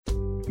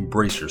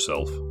brace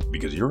yourself,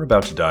 because you're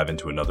about to dive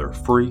into another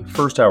free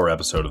first-hour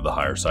episode of the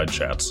Higher Side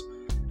Chats,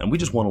 and we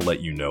just want to let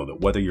you know that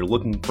whether you're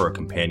looking for a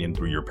companion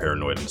through your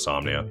paranoid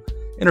insomnia,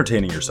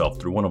 entertaining yourself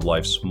through one of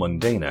life's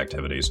mundane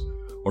activities,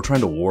 or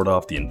trying to ward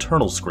off the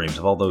internal screams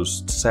of all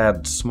those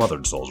sad,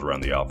 smothered souls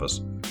around the office,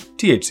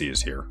 THC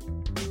is here.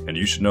 And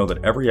you should know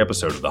that every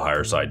episode of the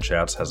Higher Side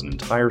Chats has an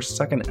entire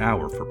second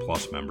hour for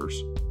Plus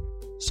members.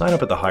 Sign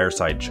up at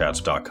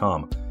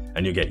thehighersidechats.com,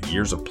 and you'll get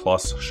years of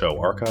Plus show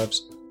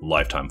archives,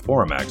 lifetime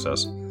forum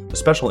access, a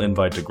special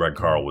invite to Greg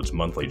Carlwood's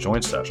monthly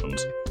joint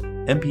sessions,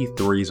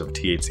 MP3s of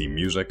THC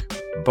music,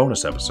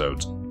 bonus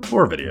episodes,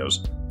 tour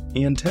videos,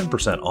 and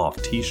 10% off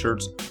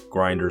t-shirts,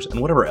 grinders, and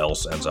whatever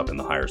else ends up in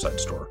the Higher Side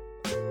store.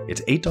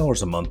 It's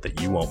 $8 a month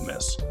that you won't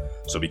miss,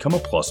 so become a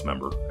Plus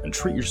member and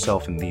treat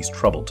yourself in these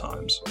troubled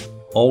times.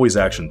 Always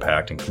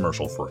action-packed and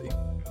commercial-free,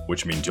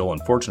 which means you'll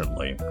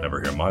unfortunately never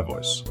hear my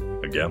voice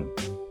again.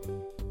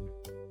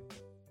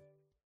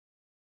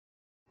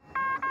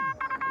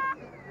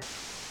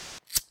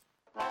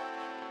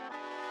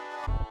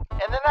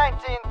 In the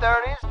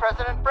 1930s,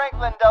 President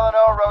Franklin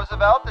Delano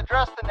Roosevelt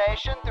addressed the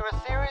nation through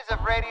a series of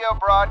radio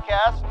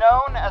broadcasts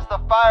known as the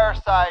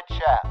Fireside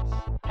Chats.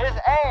 His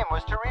aim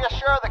was to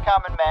reassure the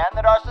common man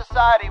that our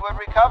society would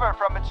recover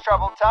from its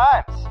troubled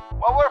times.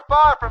 Well, we're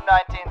far from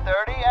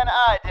 1930, and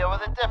I deal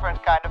with a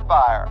different kind of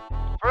fire.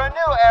 For a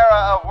new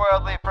era of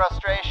worldly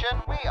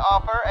frustration, we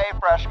offer a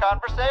fresh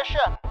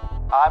conversation.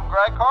 I'm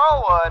Greg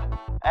Carlwood,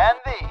 and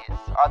these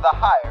are the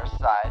Higher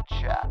Side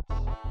Chats.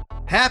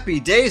 Happy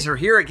days are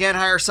here again,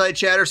 Higher Side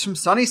Chatters. From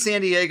sunny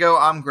San Diego,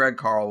 I'm Greg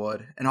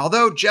Carlwood. And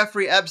although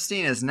Jeffrey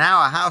Epstein is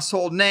now a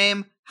household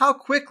name, how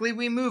quickly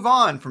we move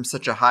on from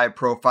such a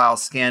high-profile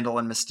scandal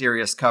and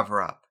mysterious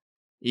cover-up.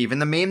 Even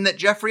the meme that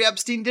Jeffrey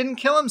Epstein didn't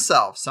kill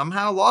himself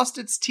somehow lost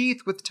its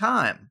teeth with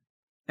time.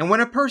 And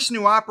when a person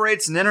who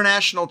operates an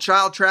international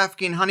child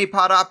trafficking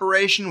honeypot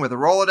operation with a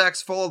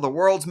Rolodex full of the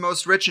world's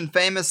most rich and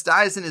famous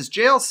dies in his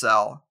jail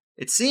cell,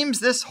 it seems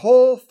this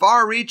whole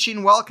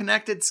far-reaching,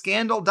 well-connected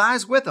scandal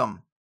dies with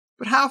him.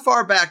 But how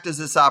far back does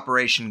this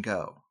operation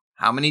go?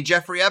 How many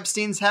Jeffrey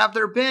Epsteins have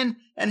there been,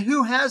 and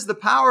who has the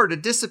power to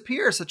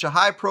disappear such a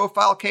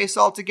high-profile case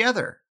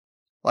altogether?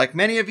 Like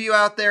many of you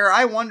out there,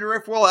 I wonder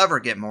if we'll ever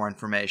get more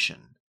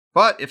information.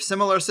 But if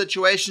similar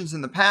situations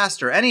in the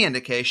past are any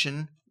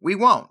indication, we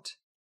won't.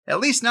 At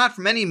least not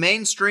from any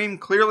mainstream,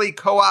 clearly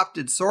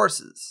co-opted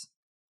sources.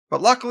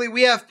 But luckily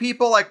we have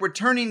people like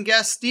returning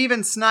guest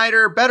Steven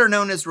Snider, better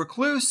known as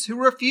Recluse, who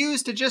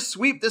refused to just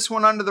sweep this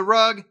one under the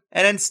rug,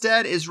 and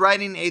instead is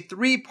writing a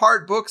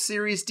 3-part book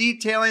series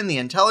detailing the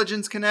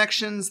intelligence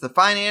connections, the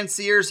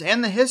financiers,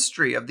 and the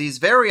history of these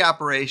very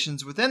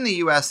operations within the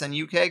US and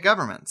UK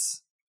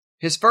governments.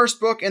 His first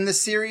book in this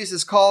series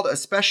is called A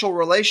Special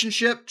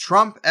Relationship,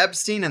 Trump,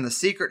 Epstein, and the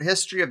Secret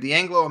History of the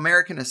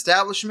Anglo-American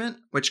Establishment,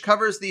 which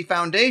covers the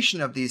foundation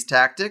of these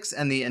tactics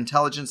and the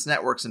intelligence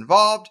networks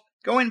involved,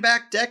 going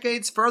back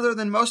decades further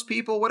than most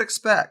people would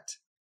expect.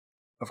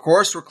 Of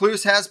course,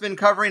 Recluse has been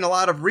covering a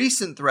lot of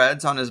recent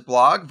threads on his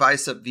blog,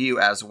 Vice Up View,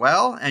 as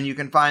well, and you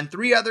can find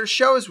 3 other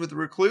shows with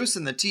Recluse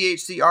in the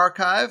THC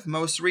archive,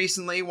 most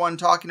recently one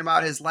talking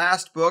about his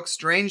last book,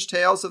 Strange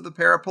Tales of the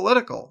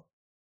Parapolitical.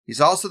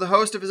 He's also the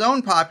host of his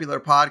own popular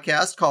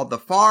podcast called The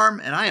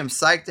Farm, and I am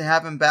psyched to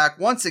have him back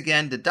once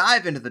again to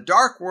dive into the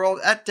dark world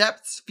at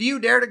depths few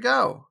dare to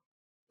go.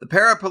 The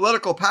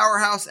parapolitical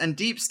powerhouse and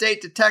deep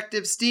state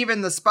detective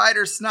Steven the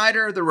Spider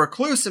Snider, the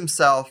Recluse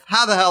himself.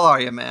 How the hell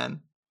are you,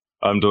 man?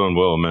 I'm doing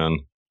well, man.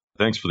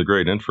 Thanks for the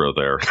great intro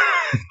there.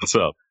 What's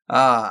up?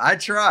 I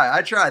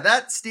try.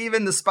 That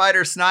Steven the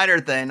Spider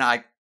Snider thing,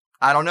 I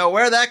don't know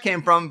where that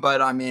came from,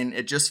 but I mean,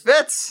 it just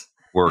fits.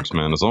 Works,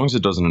 man. As long as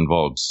it doesn't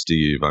involve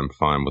Steve, I'm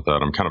fine with that.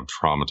 I'm kind of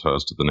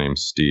traumatized at the name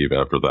Steve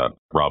after that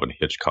Robin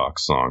Hitchcock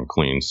song,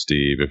 Clean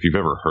Steve. If you've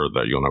ever heard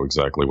that, you'll know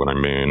exactly what I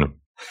mean.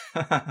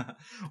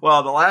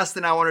 Well, the last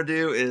thing I want to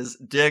do is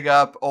dig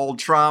up old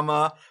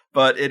trauma,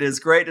 but it is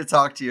great to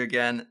talk to you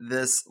again.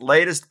 This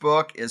latest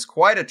book is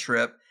quite a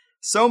trip.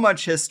 So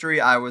much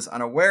history I was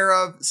unaware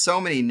of,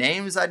 so many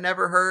names I'd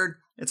never heard.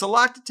 It's a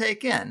lot to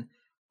take in.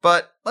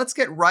 But let's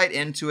get right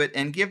into it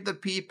and give the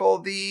people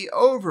the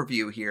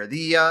overview here,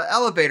 the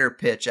elevator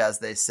pitch, as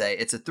they say.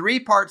 It's a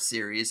 3-part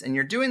series, and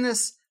you're doing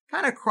this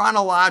kind of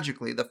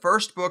chronologically. The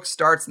first book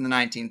starts in the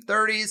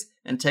 1930s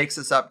and takes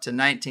us up to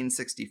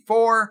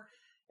 1964.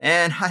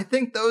 And I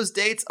think those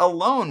dates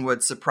alone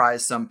would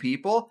surprise some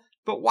people,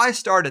 but why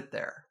start it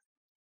there?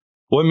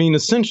 Well, I mean,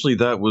 essentially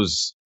that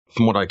was,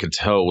 from what I could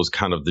tell, was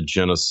kind of the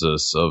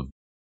genesis of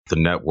the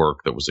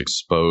network that was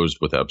exposed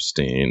with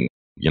Epstein.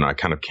 You know, I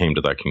kind of came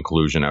to that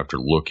conclusion after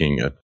looking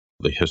at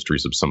the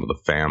histories of some of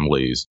the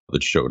families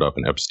that showed up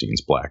in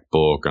Epstein's Black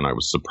Book, and I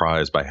was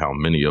surprised by how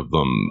many of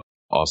them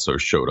also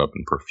showed up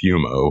in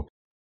Perfumo,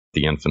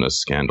 the infamous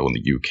scandal in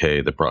the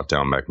UK that brought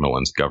down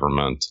Macmillan's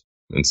government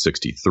in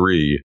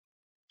 '63.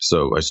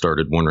 So I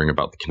started wondering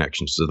about the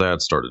connections to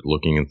that, started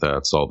looking at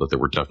that, saw that there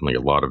were definitely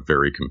a lot of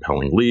very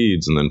compelling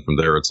leads. And then from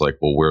there, it's like,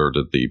 well, where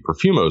did the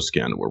Perfumo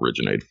scandal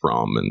originate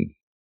from? And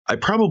I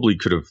probably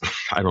could have,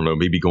 I don't know,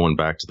 maybe going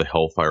back to the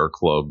Hellfire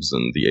clubs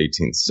in the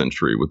 18th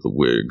century with the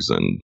Whigs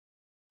and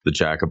the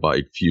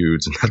Jacobite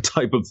feuds and that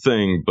type of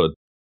thing. But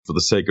for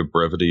the sake of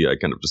brevity, I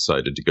kind of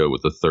decided to go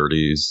with the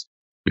 30s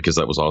because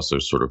that was also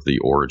sort of the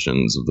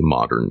origins of the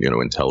modern,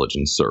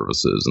 intelligence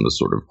services and the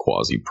sort of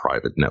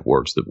quasi-private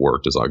networks that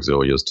worked as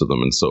auxiliaries to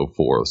them and so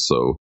forth.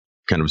 So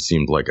kind of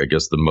seemed like, I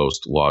guess, the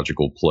most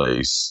logical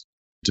place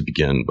to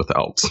begin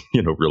without,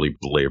 really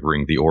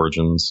belaboring the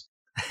origins.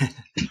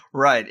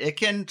 Right. It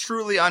can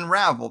truly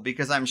unravel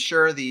because I'm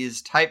sure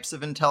these types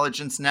of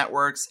intelligence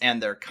networks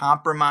and their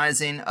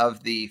compromising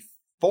of the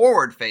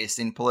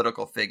forward-facing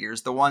political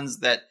figures, the ones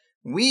that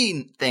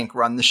we think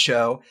run the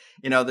show,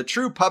 the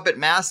true puppet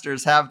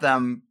masters have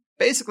them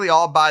basically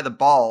all by the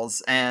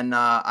balls. And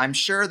I'm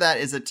sure that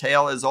is a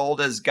tale as old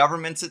as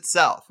governments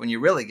itself when you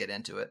really get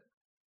into it.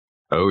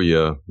 Oh,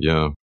 yeah.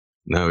 Yeah.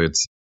 No,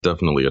 it's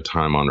definitely a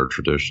time-honored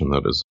tradition,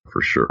 that is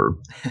for sure.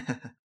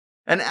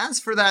 And as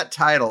for that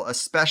title, A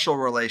Special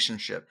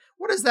Relationship,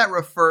 what does that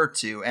refer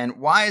to? And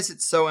why is it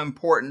so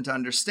important to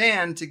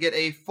understand to get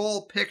a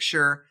full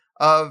picture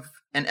of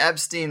an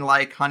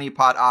Epstein-like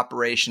honeypot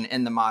operation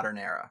in the modern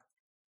era?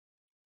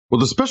 Well,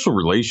 the special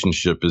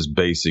relationship is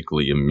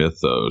basically a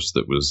mythos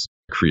that was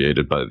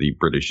created by the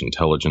British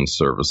intelligence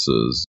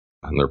services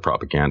and their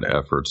propaganda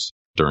efforts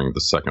during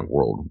the Second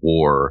World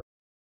War.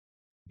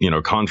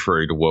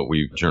 Contrary to what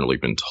we've generally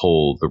been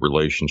told, the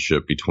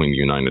relationship between the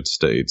United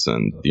States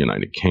and the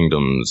United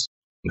Kingdoms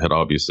had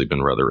obviously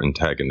been rather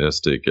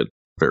antagonistic at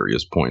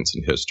various points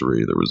in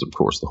history. There was, of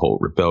course, the whole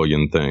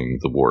rebellion thing,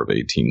 the War of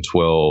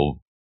 1812,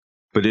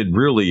 but it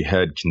really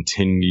had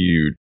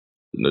continued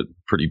in a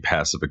pretty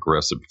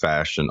passive-aggressive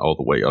fashion all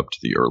the way up to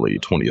the early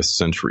 20th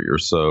century or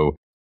so.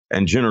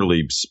 And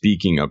generally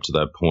speaking, up to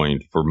that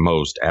point, for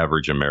most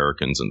average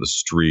Americans in the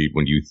street,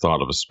 when you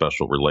thought of a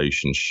special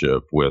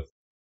relationship with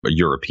a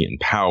European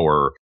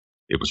power,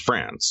 it was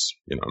France.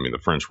 The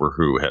French were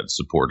who had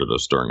supported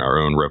us during our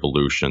own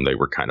revolution. They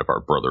were kind of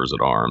our brothers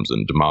at arms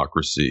in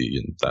democracy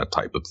and that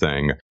type of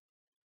thing.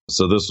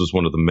 So this was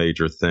one of the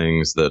major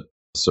things that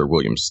Sir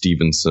William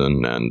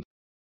Stevenson, and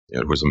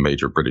who was a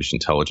major British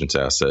intelligence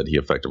asset, he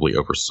effectively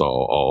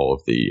oversaw all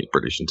of the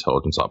British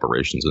intelligence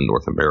operations in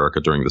North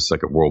America during the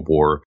Second World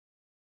War.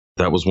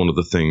 That was one of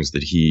the things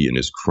that he and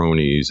his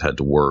cronies had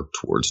to work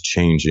towards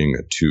changing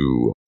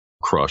to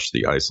crush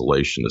the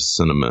isolationist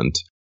sentiment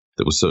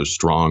that was so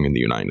strong in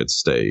the United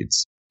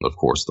States. Of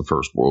course, the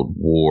First World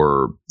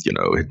War,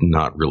 had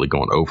not really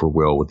gone over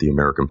well with the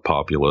American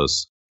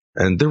populace.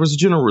 And there was a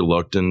general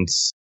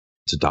reluctance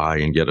to die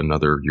in yet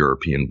another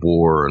European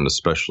war, and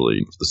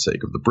especially for the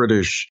sake of the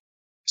British.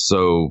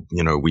 So,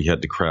 we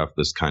had to craft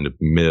this kind of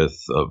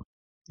myth of,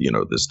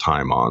 this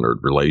time-honored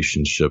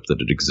relationship that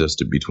had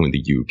existed between the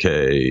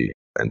UK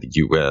and the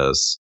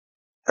US.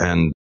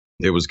 And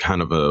it was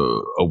kind of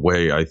a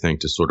way, I think,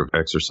 to sort of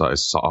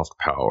exercise soft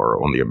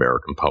power on the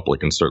American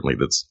public. And certainly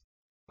that's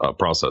a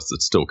process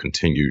that's still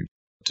continued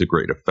to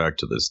great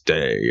effect to this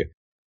day.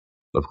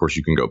 Of course,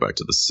 you can go back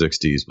to the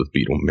 60s with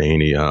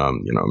Beatlemania,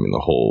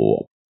 the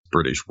whole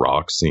British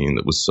rock scene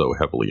that was so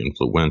heavily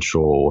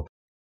influential,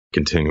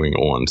 continuing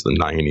on to the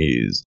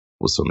 90s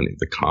with so many of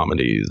the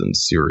comedies and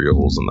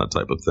serials and that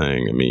type of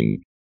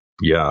thing.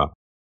 Yeah.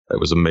 It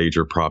was a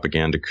major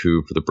propaganda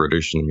coup for the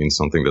British, and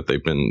something that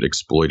they've been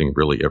exploiting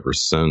really ever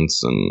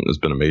since, and has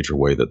been a major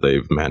way that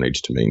they've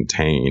managed to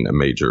maintain a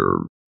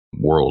major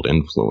world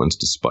influence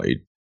despite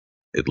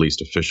at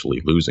least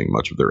officially losing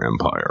much of their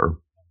empire.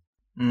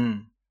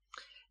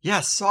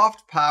 Yeah,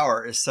 soft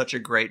power is such a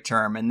great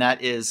term, and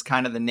that is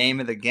kind of the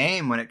name of the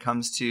game when it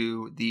comes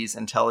to these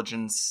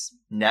intelligence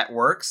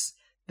networks.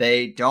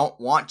 They don't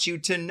want you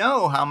to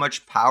know how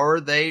much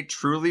power they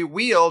truly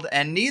wield,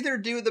 and neither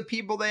do the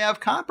people they have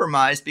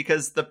compromised,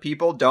 because the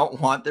people don't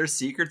want their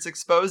secrets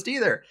exposed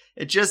either.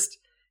 It just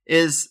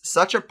is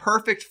such a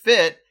perfect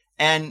fit,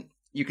 and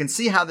you can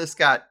see how this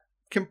got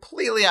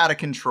completely out of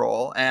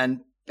control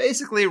and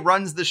basically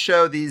runs the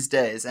show these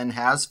days, and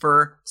has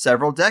for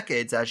several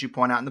decades, as you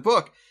point out in the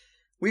book.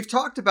 We've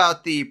talked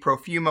about the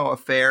Profumo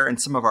affair in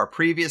some of our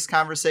previous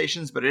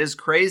conversations, but it is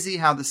crazy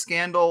how the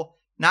scandal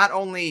not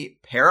only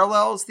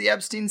parallels the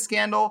Epstein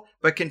scandal,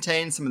 but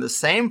contains some of the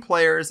same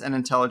players and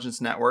intelligence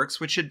networks,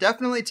 which should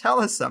definitely tell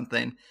us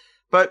something.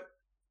 But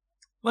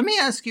let me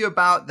ask you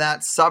about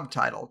that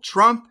subtitle,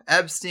 Trump,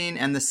 Epstein,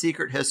 and the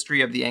Secret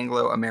History of the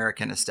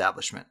Anglo-American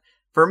Establishment.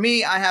 For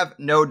me, I have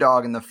no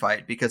dog in the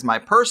fight because my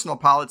personal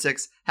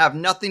politics have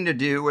nothing to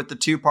do with the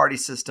two-party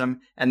system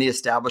and the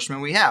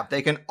establishment we have.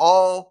 They can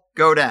all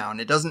go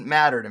down. It doesn't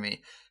matter to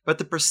me. But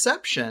the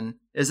perception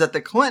is that the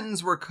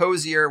Clintons were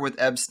cozier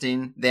with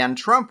Epstein than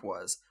Trump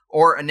was.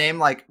 Or a name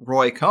like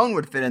Roy Cohn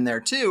would fit in there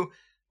too.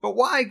 But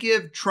why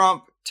give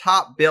Trump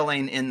top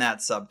billing in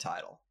that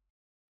subtitle?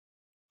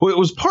 Well, it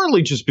was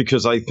partly just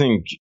because I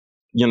think,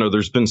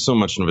 there's been so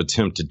much of an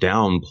attempt to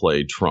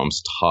downplay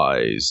Trump's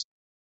ties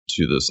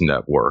to this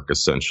network,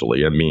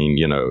 essentially.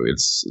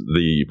 It's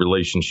the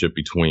relationship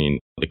between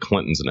the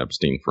Clintons and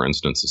Epstein, for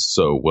instance, is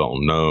so well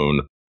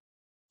known.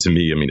 to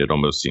me, I mean, it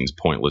almost seems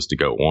pointless to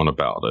go on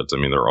about it. I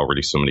mean, there are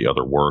already so many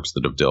other works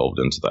that have delved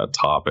into that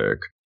topic.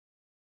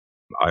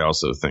 I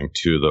also think,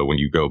 too, though, when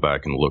you go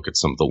back and look at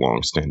some of the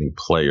longstanding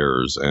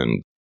players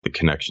and the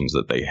connections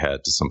that they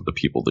had to some of the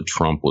people that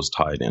Trump was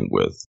tied in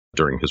with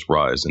during his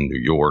rise in New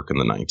York in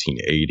the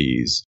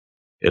 1980s,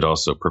 it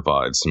also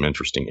provides some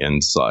interesting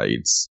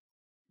insights,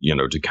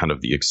 to kind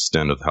of the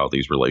extent of how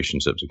these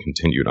relationships have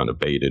continued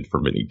unabated for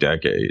many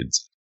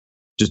decades.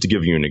 Just to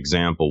give you an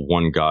example,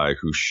 one guy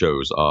who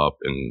shows up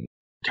in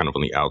kind of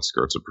on the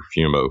outskirts of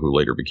Profumo, who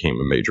later became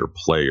a major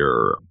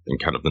player in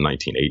kind of the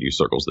 1980s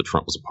circles that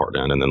Trump was a part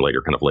in, and then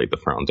later kind of laid the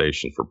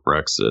foundation for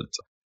Brexit.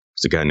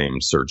 It's a guy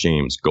named Sir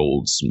James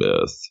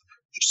Goldsmith,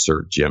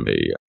 Sir Jimmy.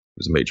 He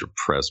was a major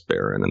press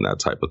baron and that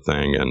type of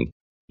thing, and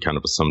kind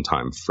of a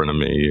sometime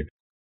frenemy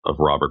of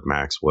Robert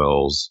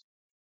Maxwell's.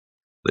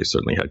 They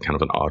certainly had kind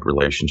of an odd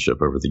relationship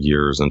over the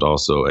years, and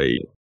also a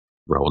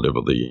relative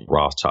of the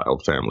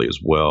Rothschild family as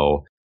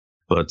well.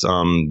 But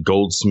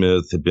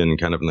Goldsmith had been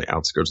kind of in the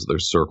outskirts of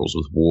those circles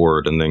with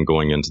Ward, and then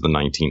going into the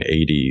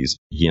 1980s,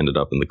 he ended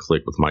up in the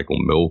clique with Michael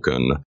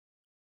Milken.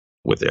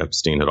 With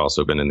Epstein had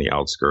also been in the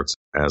outskirts,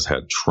 as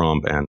had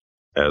Trump and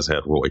as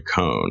had Roy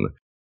Cohn.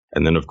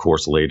 And then, of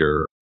course,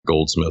 later,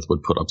 Goldsmith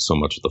would put up so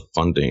much of the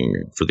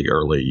funding for the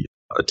early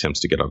attempts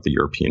to get out of the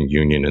European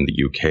Union and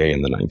the UK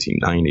in the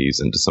 1990s.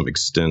 And to some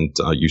extent,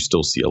 you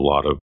still see a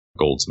lot of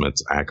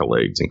Goldsmith's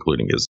accolades,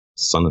 including his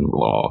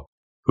son-in-law,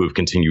 who have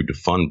continued to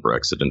fund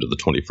Brexit into the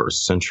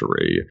 21st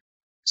century.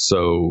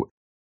 So,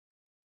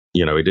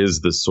 it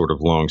is this sort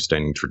of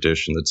long-standing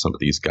tradition that some of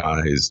these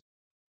guys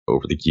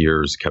over the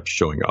years kept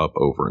showing up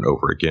over and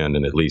over again.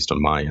 And at least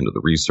on my end of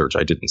the research,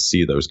 I didn't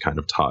see those kind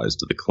of ties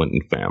to the Clinton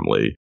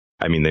family.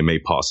 I mean, they may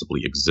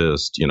possibly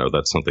exist.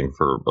 That's something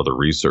for other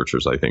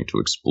researchers, I think, to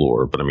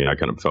explore. But I mean, I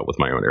kind of felt with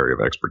my own area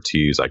of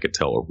expertise, I could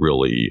tell a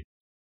really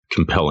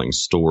compelling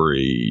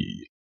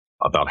story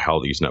about how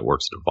these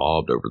networks had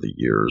evolved over the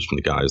years from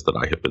the guys that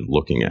I have been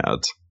looking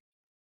at.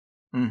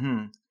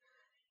 Mm-hmm.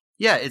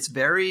 Yeah, it's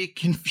very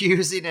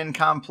confusing and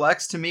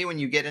complex to me when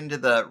you get into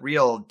the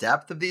real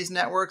depth of these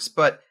networks,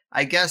 but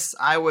I guess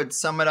I would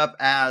sum it up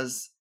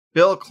as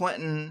Bill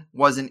Clinton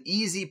was an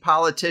easy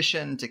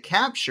politician to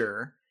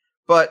capture,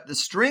 but the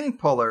string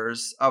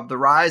pullers of the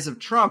rise of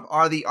Trump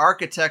are the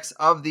architects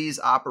of these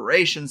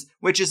operations,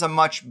 which is a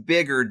much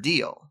bigger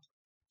deal.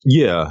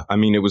 Yeah, I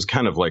mean, it was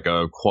kind of like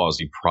a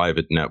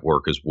quasi-private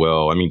network as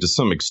well. I mean, to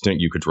some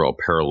extent, you could draw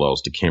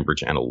parallels to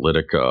Cambridge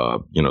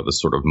Analytica, the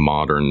sort of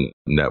modern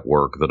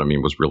network that,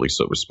 was really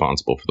so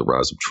responsible for the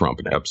rise of Trump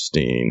and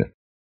Epstein.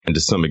 And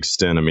to some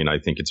extent, I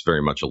think it's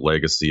very much a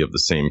legacy of the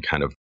same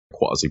kind of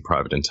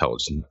quasi-private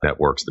intelligence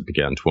networks that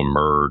began to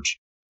emerge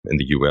in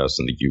the US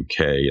and the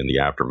UK in the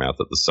aftermath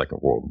of the Second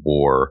World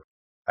War.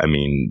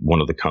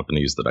 One of the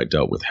companies that I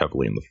dealt with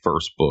heavily in the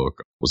first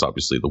book was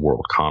obviously the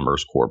World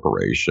Commerce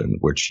Corporation,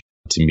 which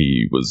to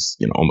me was,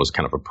 almost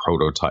kind of a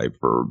prototype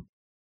for,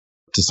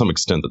 to some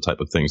extent, the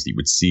type of things that you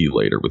would see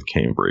later with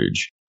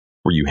Cambridge,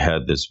 where you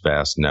had this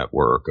vast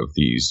network of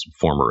these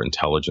former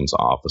intelligence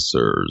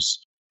officers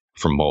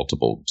from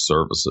multiple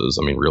services.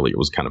 Really, it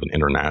was kind of an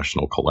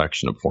international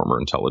collection of former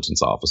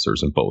intelligence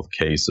officers in both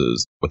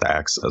cases, with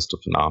access to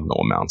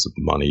phenomenal amounts of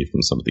money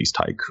from some of these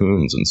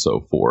tycoons and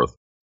so forth.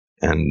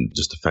 And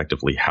just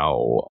effectively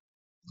how,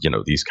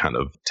 these kind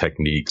of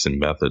techniques and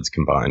methods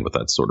combined with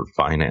that sort of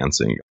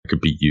financing could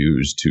be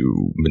used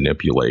to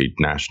manipulate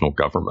national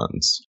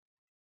governments.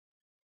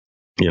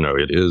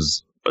 It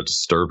is a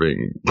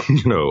disturbing,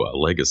 a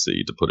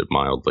legacy, to put it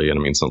mildly.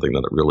 And something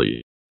that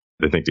really,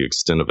 I think the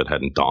extent of it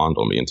hadn't dawned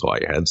on me until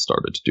I had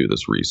started to do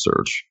this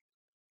research.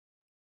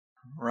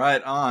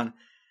 Right on.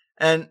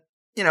 And,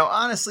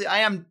 honestly,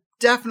 I am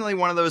definitely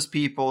one of those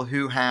people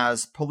who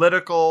has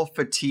political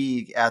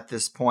fatigue at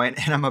this point,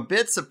 and I'm a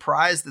bit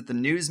surprised that the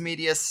news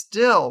media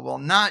still will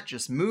not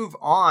just move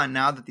on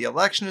now that the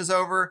election is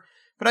over.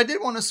 But I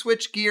did want to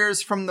switch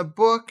gears from the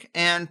book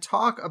and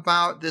talk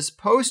about this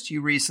post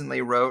you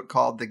recently wrote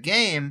called The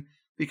Game,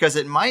 because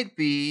it might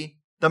be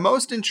the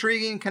most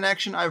intriguing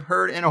connection I've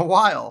heard in a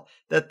while,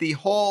 that the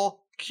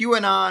whole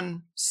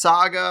QAnon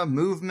saga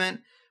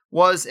movement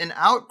was an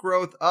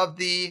outgrowth of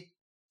the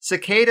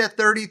Cicada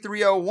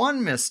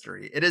 3301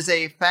 mystery. It is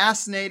a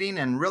fascinating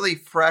and really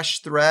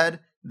fresh thread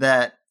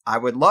that I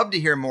would love to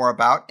hear more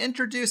about.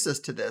 Introduce us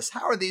to this.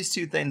 How are these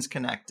two things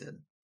connected?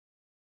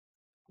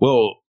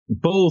 Well,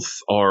 both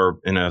are,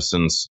 in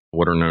essence,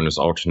 what are known as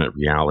alternate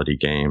reality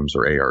games,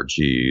 or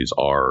ARGs,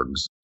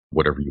 ARGs,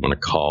 whatever you want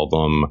to call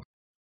them.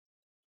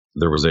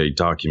 There was a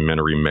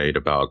documentary made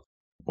about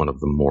one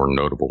of the more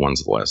notable ones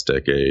of the last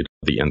decade,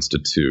 The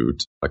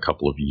Institute, a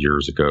couple of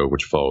years ago,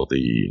 which followed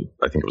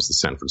I think it was the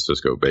San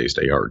Francisco-based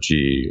ARG,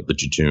 the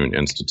Jejune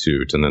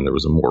Institute, and then there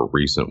was a more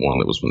recent one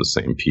that was from the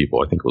same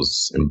people. I think it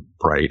was in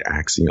Bright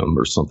Axiom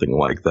or something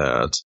like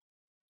that.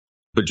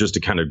 But just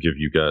to kind of give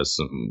you guys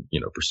some,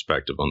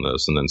 perspective on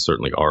this, and then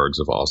certainly ARGs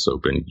have also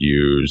been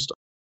used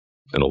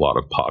in a lot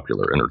of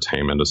popular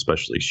entertainment,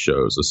 especially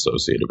shows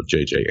associated with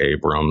J.J.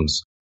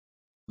 Abrams.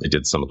 They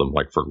did some of them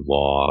like for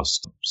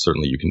Lost.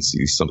 Certainly you can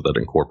see some of that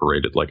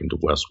incorporated like into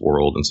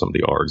Westworld and some of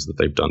the arcs that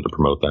they've done to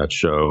promote that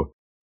show.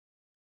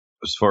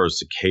 As far as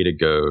Cicada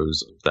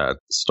goes, that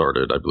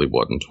started, I believe,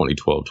 in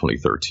 2012,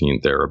 2013,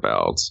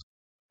 thereabouts.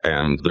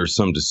 And there's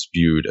some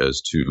dispute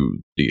as to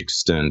the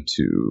extent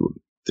to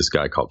this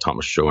guy called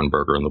Thomas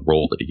Schoenberger and the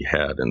role that he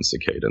had in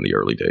Cicada in the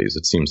early days.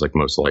 It seems like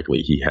most likely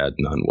he had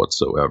none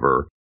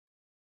whatsoever.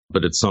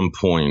 But at some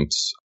point,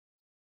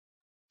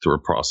 through a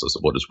process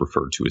of what is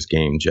referred to as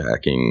game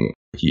jacking,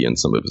 he and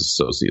some of his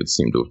associates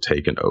seem to have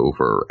taken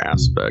over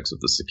aspects of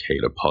the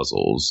Cicada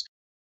puzzles,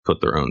 put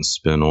their own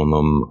spin on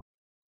them.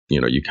 You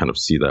know, you kind of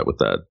see that with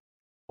that,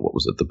 what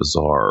was it, the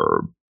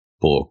bizarre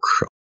book,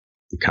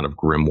 the kind of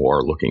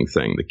grimoire-looking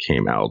thing that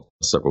came out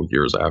several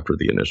years after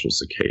the initial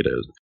Cicada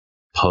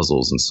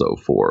puzzles and so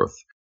forth.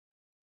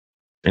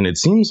 And it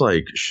seems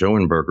like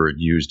Schoenberger had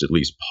used at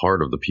least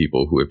part of the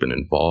people who had been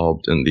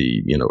involved in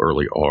the,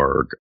 early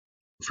ARG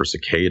for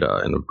Cicada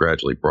and have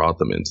gradually brought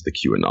them into the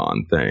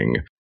QAnon thing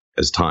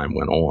as time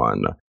went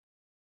on.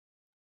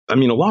 I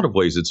mean, a lot of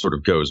ways it sort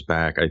of goes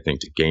back, I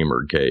think, to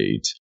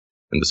Gamergate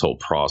and this whole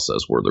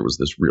process where there was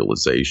this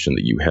realization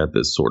that you had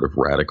this sort of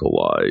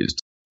radicalized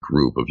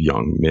group of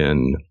young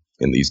men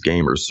in these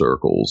gamer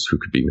circles who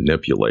could be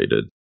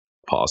manipulated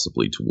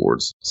possibly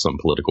towards some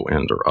political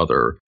end or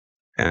other.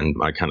 And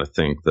I kind of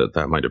think that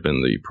that might have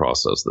been the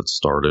process that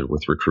started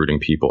with recruiting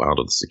people out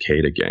of the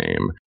Cicada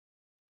game.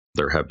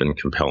 There have been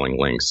compelling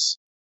links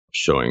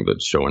showing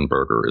that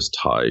Schoenberger is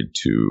tied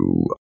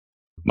to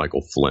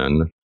Michael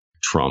Flynn,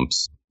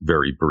 Trump's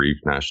very brief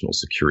national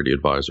security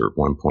advisor at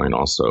one point,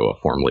 also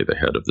formerly the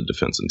head of the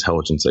Defense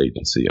Intelligence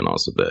Agency and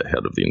also the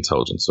head of the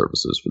intelligence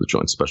services for the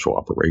Joint Special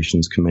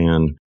Operations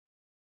Command.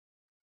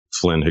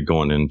 Flynn had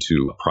gone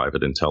into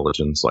private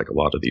intelligence like a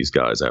lot of these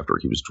guys after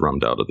he was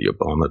drummed out of the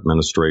Obama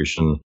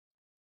administration.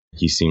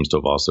 He seems to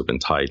have also been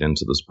tied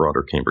into this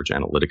broader Cambridge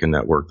Analytica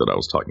network that I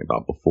was talking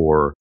about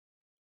before.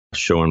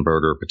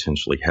 Schoenberger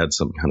potentially had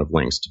some kind of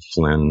links to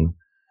Flynn.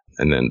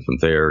 And then from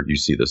there, you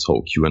see this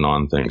whole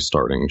QAnon thing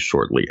starting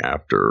shortly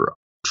after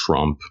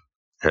Trump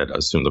had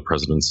assumed the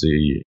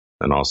presidency,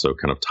 and also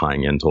kind of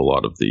tying into a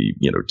lot of the,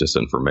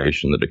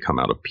 disinformation that had come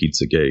out of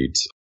Pizzagate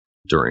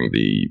during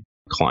the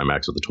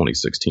climax of the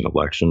 2016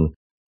 election.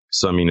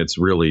 So, I mean, it's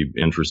really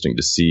interesting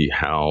to see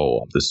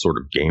how this sort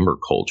of gamer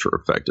culture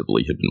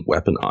effectively had been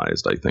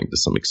weaponized, I think, to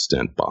some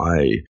extent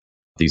by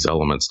these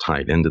elements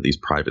tied into these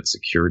private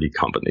security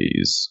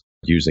companies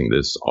using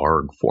this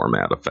ARG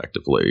format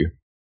effectively.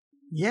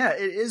 Yeah,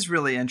 it is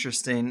really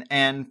interesting.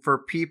 And for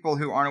people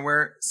who aren't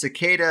aware,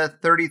 Cicada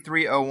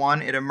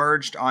 3301, it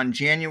emerged on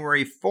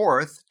January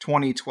 4th,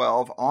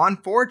 2012 on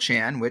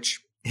 4chan,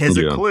 which is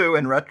a clue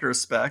in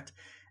retrospect.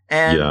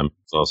 And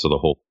it's also the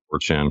whole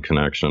 4chan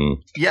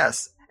connection.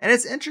 Yes. And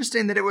it's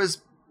interesting that it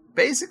was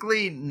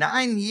basically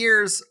 9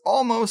 years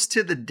almost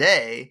to the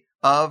day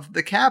of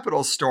the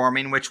Capitol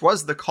storming, which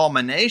was the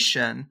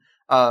culmination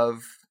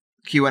of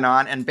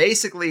QAnon. And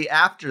basically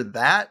after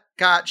that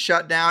got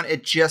shut down,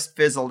 it just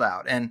fizzled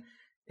out. And,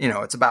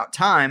 it's about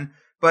time.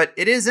 But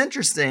it is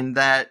interesting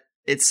that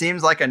it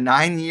seems like a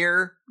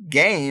 9-year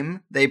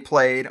game they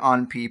played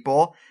on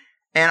people.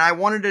 And I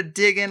wanted to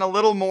dig in a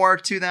little more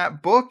to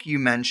that book you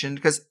mentioned,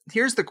 because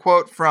here's the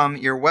quote from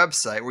your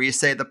website where you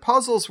say the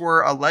puzzles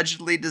were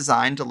allegedly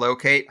designed to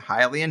locate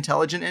highly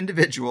intelligent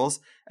individuals.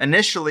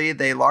 Initially,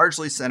 they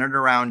largely centered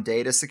around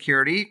data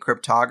security,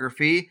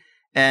 cryptography,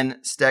 and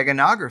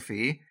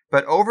steganography,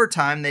 but over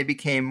time they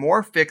became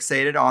more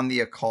fixated on the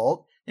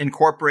occult,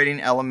 incorporating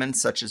elements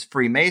such as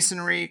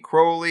Freemasonry,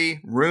 Crowley,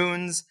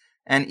 runes,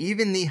 and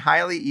even the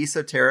highly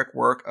esoteric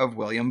work of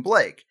William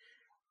Blake.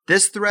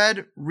 This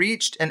thread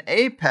reached an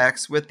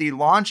apex with the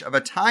launch of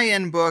a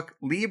tie-in book,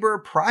 Liber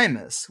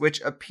Primus,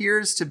 which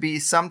appears to be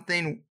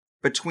something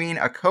between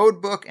a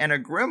code book and a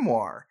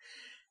grimoire.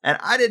 And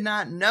I did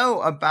not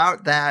know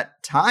about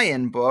that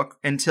tie-in book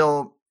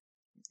until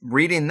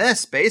reading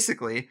this,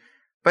 basically.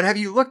 But have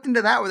you looked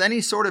into that with any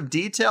sort of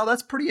detail?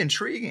 That's pretty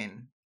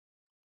intriguing.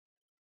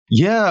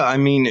 Yeah, I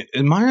mean,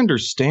 my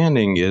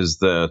understanding is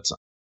that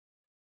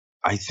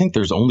I think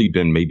there's only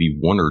been maybe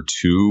one or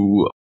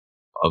two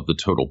of the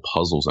total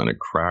puzzles and it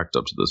cracked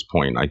up to this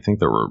point. I think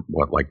there were,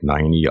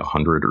 90,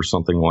 100 or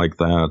something like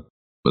that.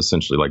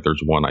 Essentially,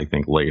 there's one, I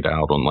think, laid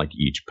out on,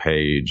 each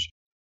page.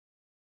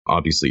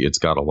 Obviously, it's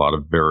got a lot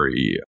of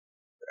very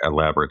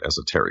elaborate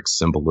esoteric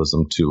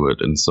symbolism to it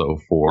and so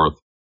forth.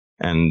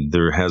 And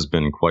there has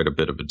been quite a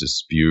bit of a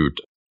dispute,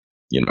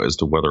 as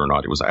to whether or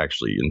not it was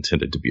actually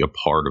intended to be a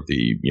part of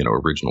the,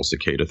 original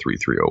Cicada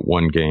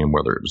 3301 game,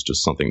 whether it was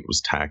just something that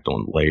was tacked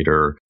on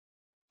later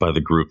by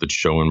the group that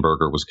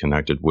Schoenberger was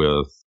connected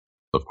with.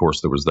 Of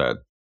course, there was that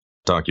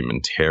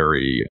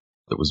documentary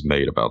that was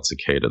made about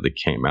Cicada that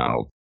came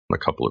out a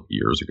couple of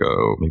years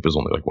ago. Maybe it was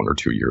only 1 or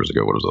 2 years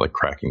ago. What was it,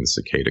 Cracking the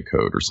Cicada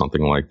Code or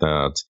something like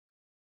that?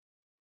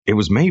 It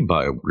was made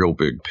by a Real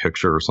Big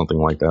Picture or something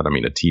like that. I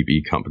mean, a TV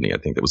company, I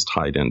think, that was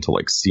tied into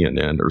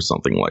CNN or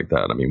something like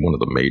that. I mean, one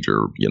of the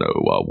major,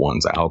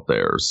 ones out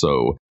there.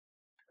 So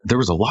there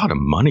was a lot of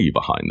money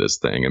behind this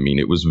thing. I mean,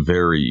 it was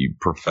very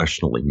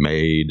professionally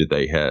made.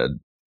 They had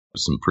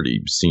some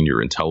pretty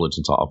senior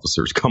intelligence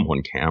officers come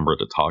on camera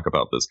to talk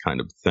about this kind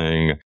of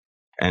thing.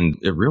 And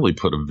it really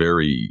put a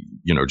very,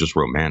 just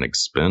romantic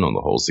spin on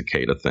the whole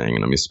Cicada thing.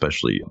 And I mean,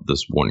 especially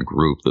this one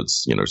group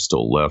that's,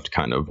 still left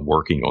kind of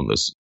working on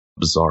this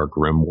bizarre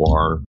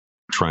grimoire,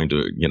 trying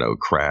to,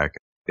 crack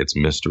its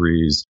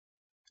mysteries.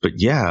 But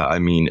yeah, I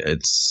mean,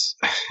 it's,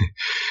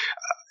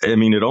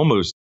 it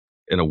almost,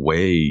 in a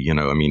way,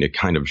 it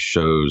kind of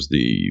shows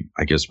the,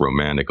 I guess,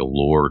 romantic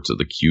allure to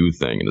the Q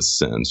thing in a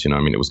sense.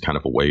 It was kind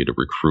of a way to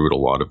recruit a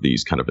lot of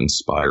these kind of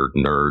inspired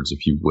nerds,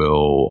 if you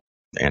will,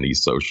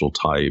 antisocial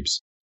types,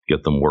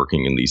 get them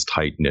working in these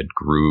tight-knit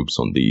groups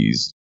on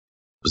these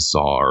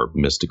bizarre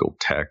mystical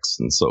texts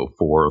and so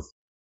forth.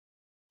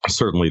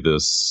 Certainly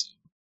this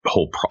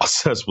whole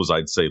process was,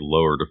 I'd say,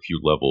 lowered a few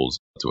levels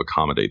to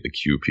accommodate the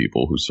Q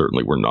people, who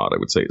certainly were not, I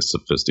would say, as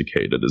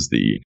sophisticated as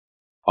the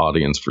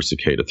audience for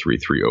Cicada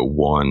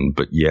 3301.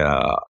 But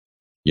yeah,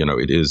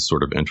 it is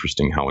sort of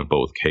interesting how in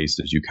both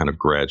cases you kind of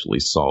gradually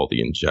saw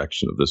the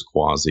injection of this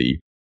quasi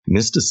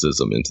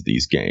mysticism into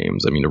these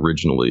games. I mean,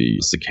 originally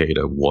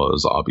Cicada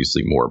was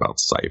obviously more about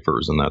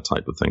ciphers and that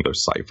type of thing.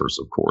 Those ciphers,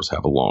 of course,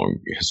 have a long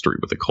history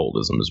with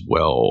occultism as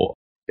well,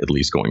 at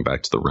least going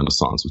back to the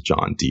Renaissance with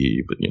John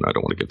Dee. But, I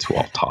don't want to get too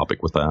off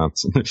topic with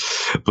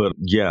that. But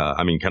yeah,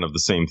 I mean, kind of the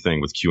same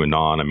thing with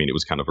QAnon. I mean, it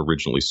was kind of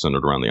originally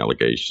centered around the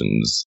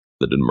allegations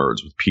that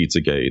emerged with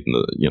Pizzagate and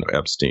the,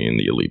 Epstein,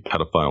 the elite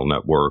pedophile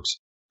networks.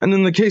 And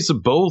in the case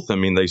of both, I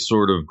mean, they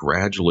sort of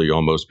gradually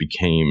almost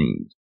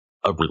became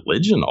a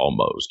religion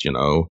almost,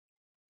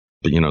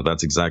 But,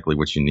 that's exactly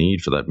what you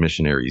need for that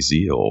missionary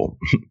zeal.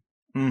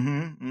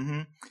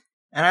 And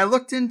I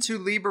looked into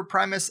Liber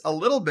Primus a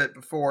little bit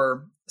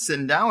before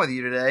sitting down with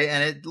you today,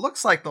 and it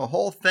looks like the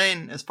whole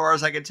thing, as far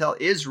as I could tell,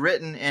 is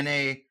written in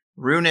a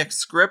runic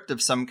script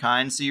of some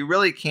kind, so you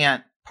really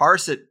can't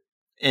parse it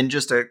in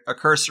just a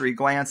cursory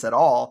glance at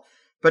all.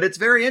 But it's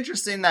very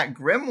interesting, that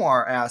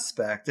grimoire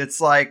aspect. It's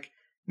like,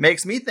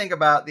 makes me think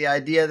about the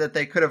idea that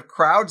they could have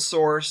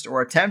crowdsourced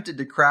or attempted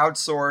to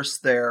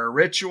crowdsource their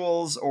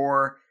rituals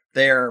or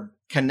their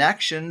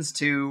connections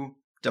to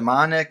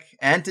demonic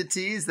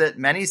entities that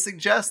many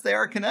suggest they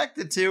are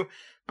connected to.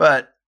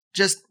 But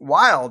just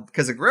wild,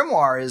 because a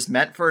grimoire is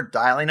meant for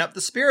dialing up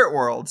the spirit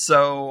world.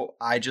 So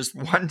I just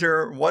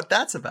wonder what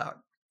that's about.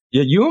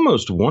 Yeah, you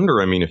almost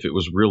wonder, if it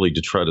was really to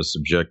try to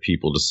subject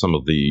people to some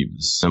of the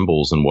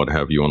symbols and what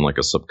have you on like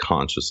a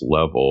subconscious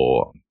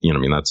level.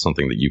 That's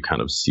something that you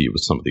kind of see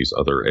with some of these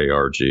other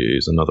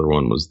ARGs. Another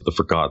one was the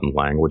Forgotten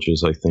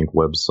Languages, I think,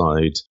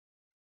 website,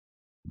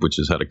 which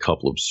has had a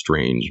couple of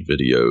strange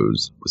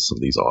videos with some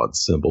of these odd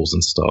symbols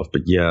and stuff.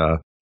 But yeah,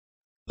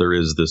 there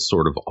is this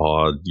sort of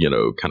odd,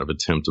 kind of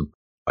attempt to,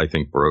 I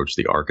think, broach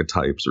the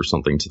archetypes or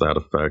something to that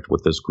effect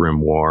with this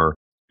grimoire.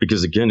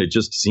 Because again, it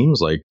just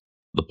seems like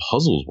the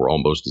puzzles were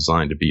almost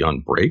designed to be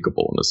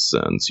unbreakable in a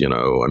sense,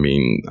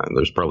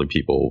 there's probably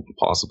people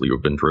possibly who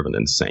have been driven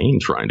insane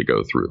trying to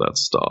go through that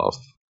stuff.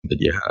 But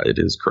yeah, it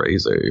is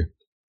crazy.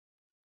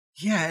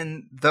 Yeah,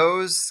 and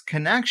those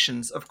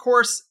connections, of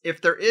course,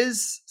 if there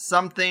is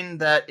something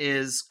that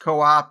is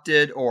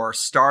co-opted or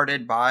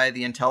started by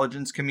the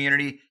intelligence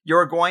community,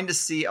 you're going to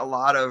see a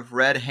lot of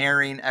red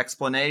herring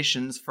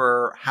explanations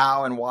for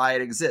how and why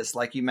it exists.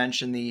 Like you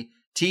mentioned, the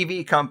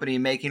TV company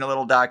making a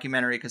little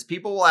documentary, because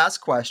people will ask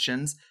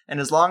questions,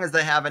 and as long as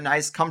they have a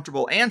nice,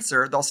 comfortable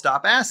answer, they'll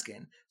stop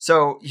asking.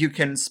 So you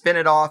can spin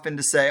it off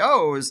into say,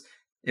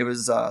 it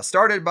was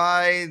started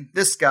by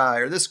this guy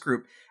or this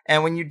group.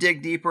 And when you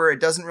dig deeper,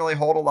 it doesn't really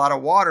hold a lot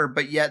of water,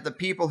 but yet the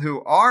people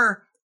who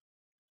are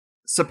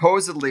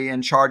supposedly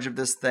in charge of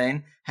this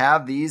thing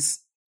have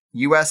these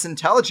U.S.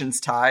 intelligence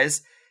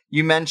ties.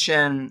 You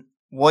mentioned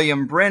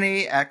William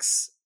Brinney,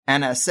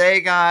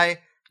 ex-NSA guy.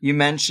 You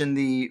mentioned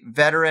the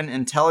Veteran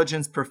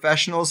Intelligence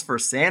Professionals for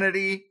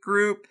Sanity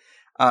group,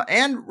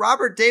 and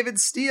Robert David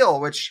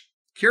Steele, which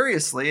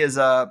curiously is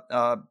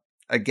a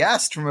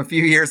guest from a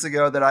few years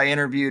ago that I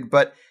interviewed,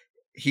 but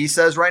he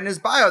says right in his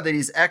bio that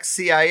he's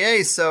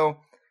ex-CIA. So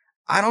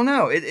I don't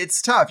know.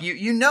 It's tough.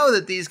 You know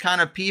that these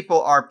kind of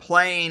people are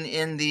playing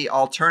in the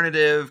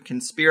alternative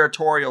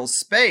conspiratorial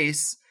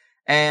space,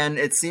 and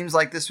it seems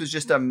like this was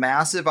just a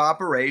massive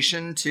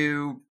operation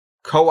to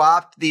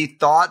co-opt the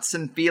thoughts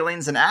and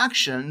feelings and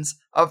actions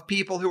of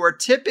people who are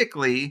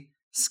typically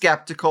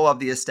skeptical of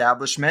the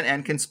establishment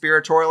and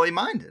conspiratorially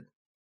minded.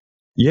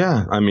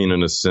 Yeah,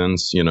 in a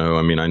sense, I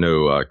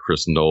know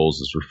Chris Knowles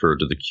has referred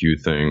to the Q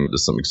thing to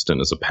some extent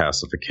as a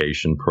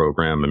pacification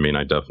program.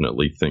 I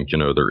definitely think,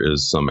 there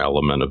is some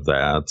element of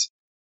that.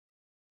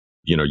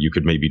 You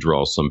could maybe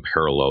draw some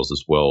parallels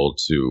as well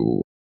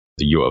to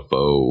the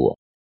UFO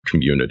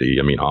community.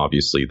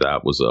 Obviously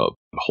that was a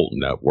whole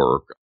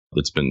network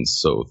that's been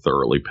so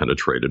thoroughly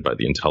penetrated by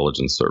the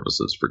intelligence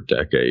services for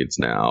decades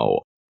now.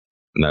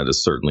 And that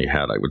has certainly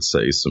had, I would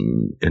say,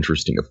 some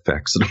interesting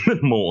effects at a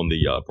minimal on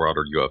the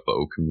broader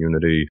UFO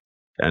community.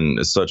 And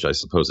as such, I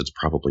suppose it's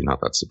probably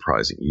not that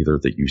surprising either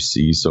that you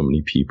see so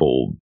many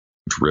people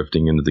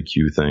drifting into the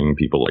Q thing,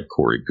 people like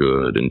Corey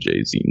Good and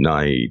Jay-Z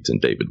Knight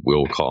and David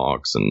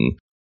Wilcox, and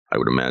I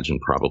would imagine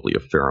probably a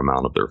fair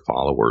amount of their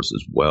followers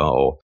as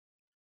well.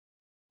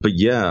 But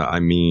yeah,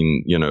 I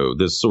mean,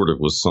 this sort of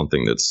was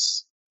something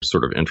that's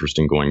sort of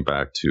interesting going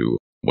back to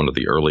one of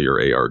the earlier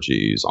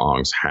ARGs,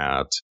 Ong's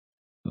Hat,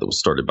 that was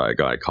started by a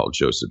guy called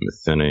Joseph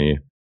Matheny.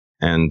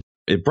 And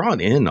it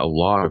brought in a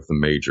lot of the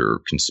major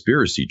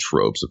conspiracy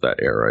tropes of that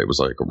era. It was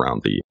like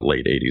around the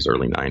late 80s,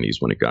 early 90s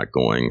when it got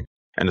going,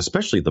 and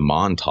especially the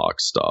Montauk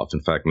stuff.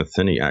 In fact,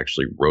 Matheny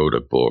actually wrote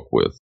a book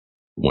with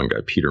one guy,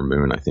 Peter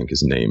Moon, I think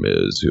his name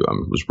is, who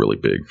was really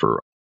big for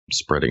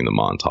spreading the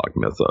Montauk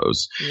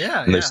mythos.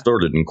 And they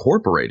started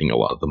incorporating a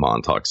lot of the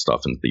Montauk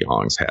stuff into the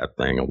Ong's Hat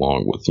thing,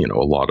 along with, a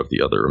lot of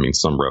the other,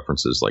 some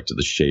references like to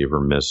the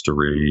Shaver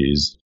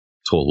mysteries,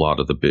 to a lot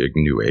of the big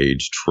New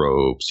Age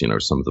tropes,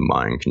 some of the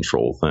mind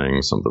control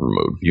things, some of the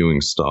remote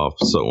viewing stuff,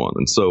 so on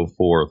and so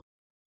forth.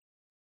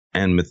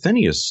 And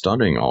Matheny is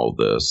studying all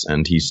this,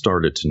 and he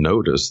started to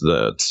notice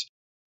that,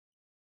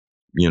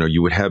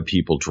 you would have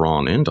people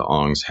drawn into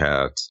Ong's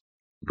Hat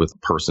with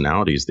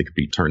personalities that could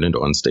be turned into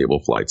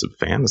unstable flights of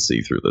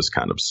fantasy through this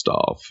kind of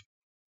stuff.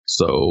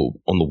 So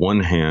on the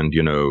one hand,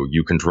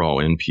 you can draw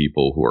in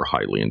people who are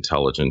highly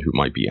intelligent, who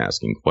might be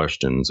asking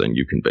questions, and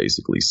you can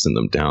basically send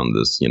them down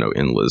this,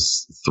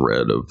 endless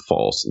thread of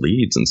false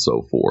leads and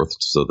so forth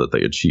so that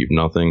they achieve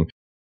nothing.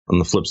 On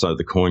the flip side of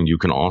the coin, you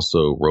can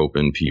also rope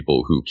in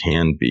people who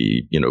can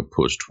be,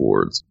 pushed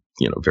towards,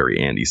 very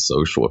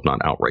antisocial, if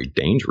not outright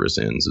dangerous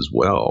ends as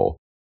well.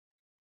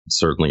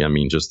 Certainly,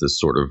 just this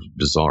sort of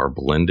bizarre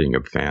blending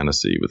of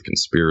fantasy with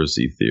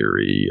conspiracy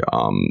theory,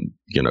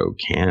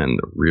 can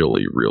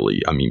really,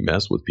 really,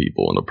 mess with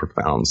people in a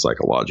profound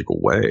psychological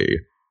way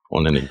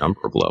on any number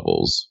of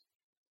levels.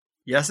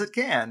 Yes, it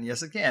can.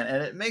 Yes, it can.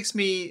 And it makes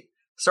me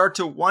start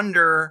to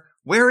wonder,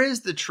 where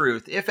is the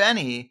truth, if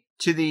any,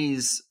 to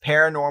these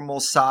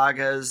paranormal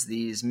sagas,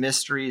 these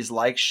mysteries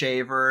like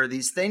Shaver,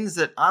 these things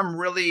that I'm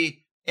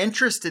really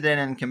interested in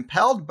and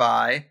compelled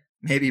by,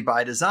 maybe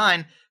by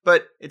design.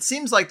 But it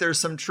seems like there's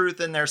some truth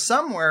in there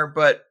somewhere,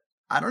 but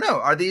I don't know.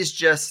 Are these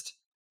just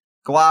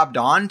globbed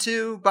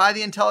onto by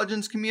the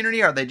intelligence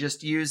community? Are they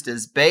just used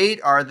as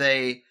bait? Are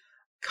they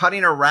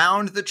cutting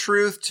around the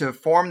truth to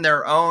form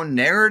their own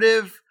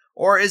narrative?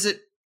 Or is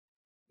it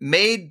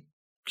made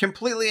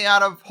completely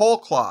out of whole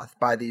cloth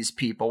by these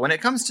people? When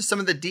it comes to some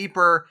of the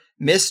deeper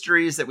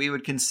mysteries that we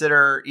would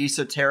consider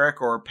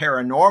esoteric or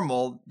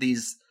paranormal,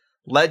 these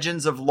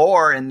legends of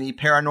lore in the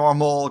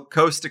paranormal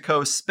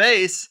coast-to-coast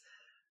space,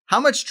 how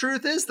much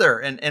truth is there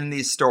in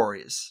these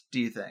stories, do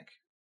you think?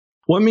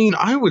 Well,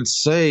 I would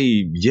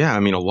say, yeah,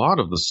 a lot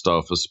of the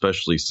stuff,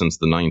 especially since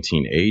the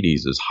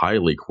 1980s, is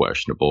highly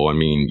questionable.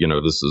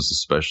 This is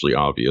especially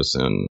obvious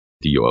in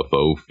the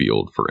UFO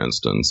field, for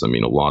instance. A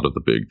lot of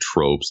the big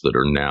tropes that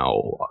are now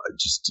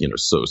just,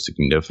 so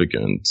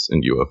significant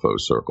in UFO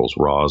circles,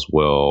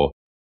 Roswell,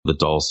 the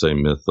Dulce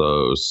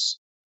mythos,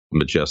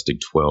 Majestic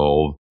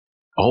 12,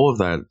 all of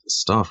that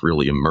stuff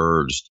really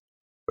emerged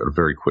at a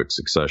very quick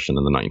succession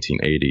in the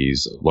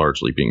 1980s,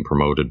 largely being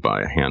promoted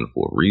by a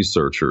handful of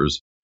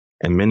researchers.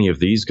 And many of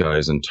these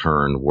guys, in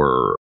turn,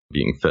 were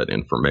being fed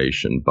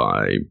information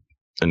by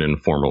an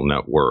informal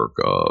network.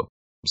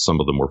 Some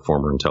of them were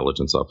former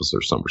intelligence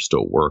officers, some were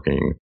still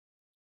working.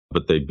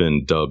 But they've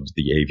been dubbed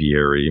the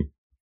aviary,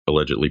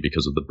 allegedly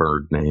because of the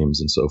bird names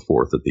and so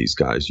forth that these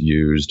guys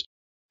used.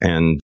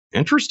 And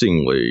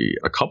interestingly,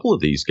 a couple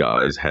of these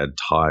guys had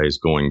ties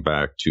going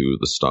back to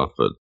the stuff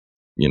at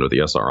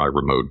the SRI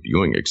remote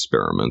viewing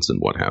experiments and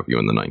what have you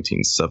in the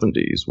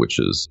 1970s, which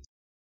is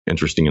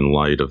interesting in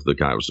light of the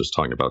guy I was just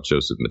talking about,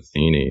 Joseph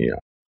Matheny.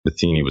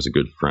 Matheny was a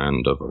good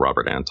friend of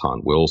Robert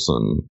Anton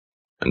Wilson.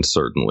 And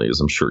certainly, as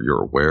I'm sure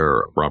you're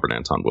aware, Robert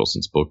Anton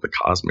Wilson's book, The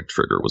Cosmic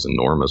Trigger, was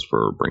enormous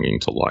for bringing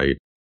to light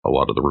a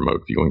lot of the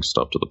remote viewing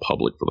stuff to the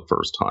public for the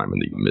first time in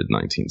the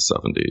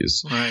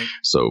mid-1970s. Right.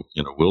 So,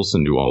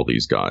 Wilson knew all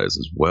these guys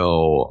as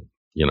well.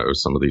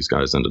 Some of these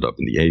guys ended up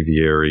in the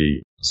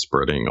aviary,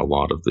 spreading a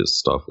lot of this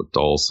stuff with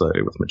Dulce,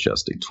 with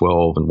Majestic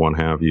 12 and what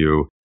have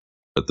you.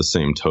 At the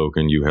same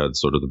token, you had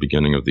sort of the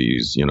beginning of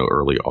these,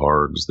 early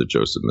ARGs that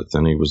Joseph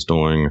Matheny was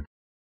doing.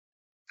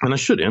 And I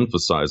should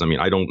emphasize,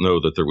 I don't know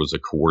that there was a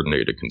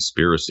coordinated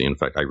conspiracy. In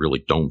fact, I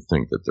really don't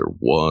think that there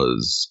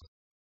was.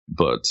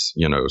 But,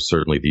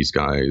 certainly these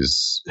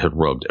guys had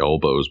rubbed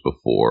elbows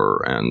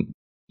before. And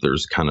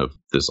there's kind of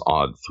this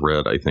odd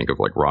thread, I think, of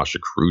like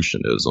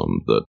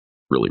Rosicrucianism that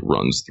really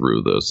runs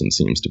through this and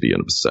seems to be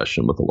an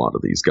obsession with a lot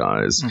of these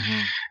guys.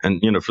 Mm-hmm.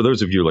 And, for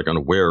those of you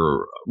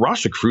unaware,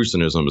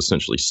 Rosicrucianism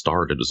essentially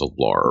started as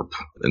a LARP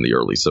in the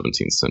early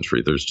 17th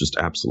century. There's just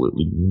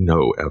absolutely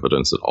no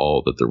evidence at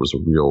all that there was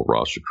a real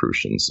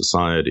Rosicrucian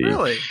society.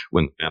 Really?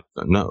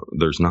 No,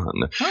 there's none.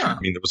 Huh.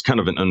 There was kind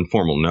of an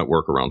informal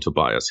network around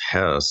Tobias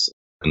Hess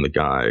and the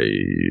guy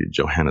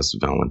Johannes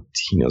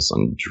Valentinus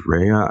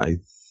Andrea,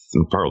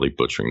 I'm probably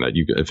butchering that.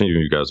 If any of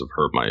you guys have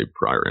heard my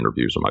prior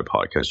interviews on my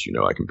podcast,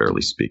 I can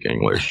barely speak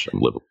English. I'm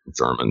living in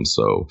German,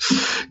 so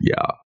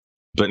yeah.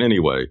 But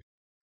anyway,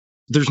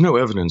 there's no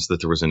evidence that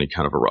there was any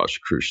kind of a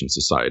Rosicrucian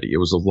society. It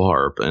was a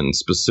LARP, and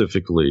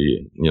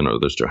specifically,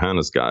 this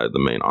Johannes guy, the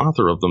main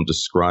author of them,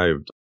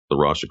 described the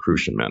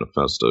Rosicrucian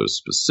Manifesto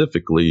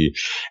specifically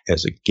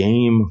as a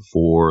game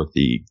for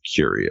the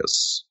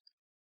curious.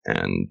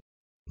 And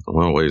in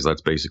one ways,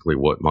 that's basically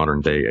what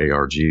modern day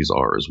ARGs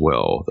are as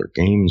well. They're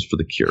games for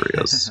the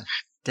curious.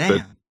 Damn.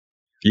 But,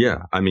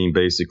 yeah, I mean,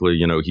 basically,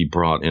 he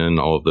brought in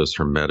all of this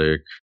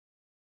Hermetic,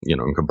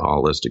 and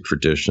Kabbalistic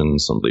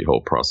traditions, some of the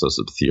whole process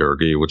of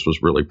theurgy, which was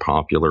really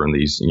popular in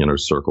these,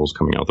 circles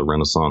coming out of the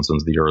Renaissance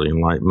and the early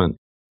Enlightenment.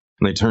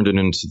 And they turned it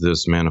into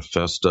this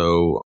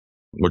manifesto,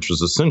 which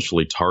was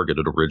essentially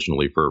targeted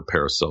originally for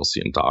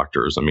Paracelsian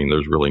doctors. I mean,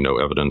 there's really no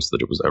evidence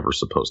that it was ever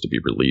supposed to be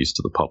released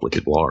to the public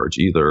at large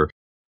either.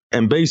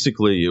 And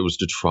basically, it was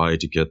to try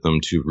to get them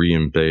to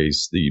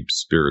re-embase the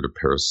spirit of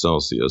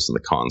Paracelsus and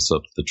the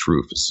concept that the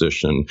true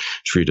physician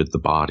treated the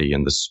body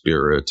and the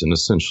spirit, and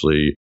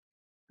essentially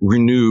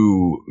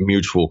renew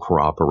mutual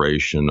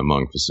cooperation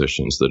among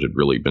physicians that had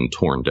really been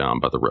torn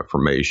down by the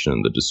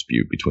Reformation, the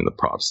dispute between the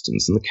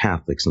Protestants and the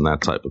Catholics and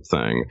that type of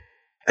thing.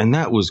 And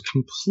that was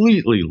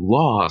completely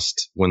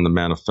lost when the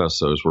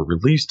manifestos were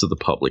released to the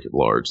public at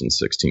large in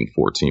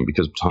 1614,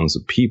 because tons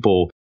of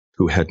people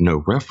who had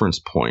no reference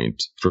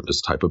point for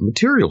this type of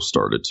material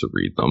started to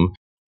read them,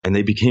 and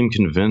they became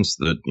convinced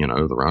that,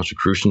 the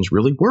Rosicrucians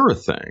really were a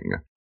thing.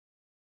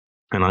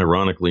 And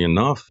ironically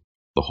enough,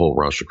 the whole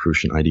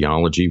Rosicrucian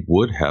ideology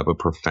would have a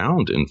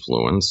profound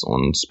influence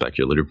on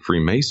speculative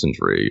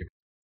Freemasonry.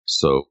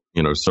 So,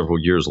 several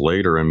years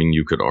later, I mean,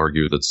 you could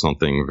argue that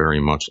something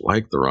very much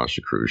like the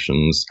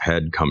Rosicrucians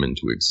had come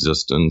into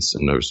existence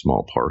in no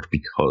small part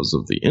because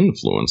of the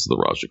influence of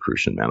the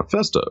Rosicrucian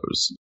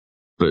manifestos.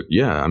 But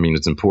yeah, I mean,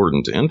 it's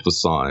important to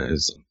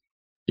emphasize,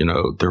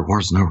 there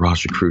was no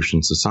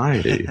Rosicrucian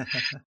society.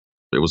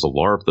 It was a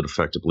LARP that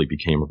effectively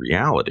became a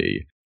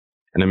reality.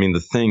 And I mean, the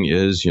thing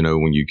is,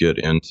 when you get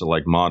into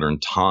like modern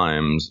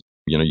times,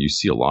 you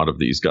see a lot of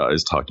these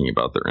guys talking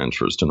about their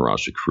interest in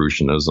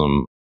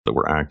Rosicrucianism that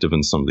were active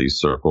in some of these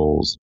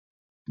circles.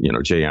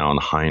 J. Allen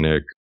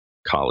Hynek,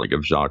 colleague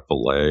of Jacques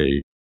Vallée,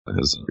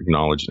 has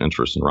acknowledged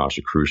interest in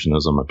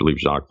Rosicrucianism. I believe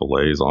Jacques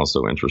Vallée is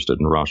also interested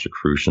in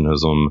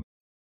Rosicrucianism.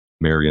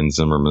 Marion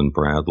Zimmerman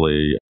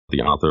Bradley,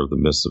 the author of The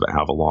Mists of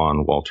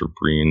Avalon, Walter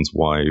Breen's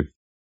wife,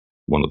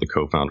 one of the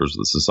co-founders of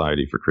the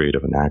Society for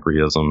Creative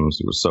Anachronisms,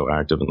 who was so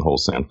active in the whole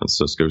San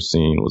Francisco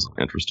scene, was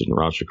interested in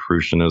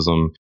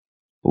Rosicrucianism.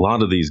 A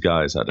lot of these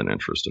guys had an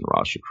interest in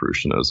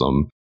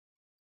Rosicrucianism.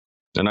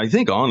 And I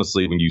think,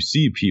 honestly, when you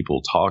see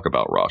people talk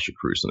about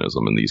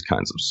Rosicrucianism in these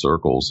kinds of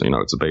circles,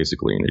 it's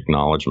basically an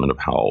acknowledgement of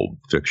how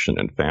fiction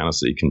and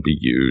fantasy can be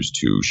used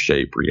to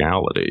shape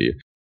reality.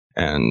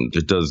 And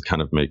it does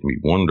kind of make me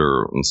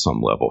wonder on some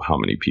level how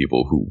many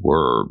people who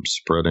were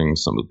spreading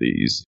some of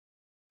these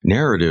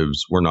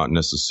narratives were not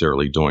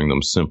necessarily doing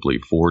them simply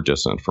for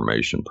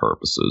disinformation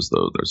purposes,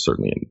 though there's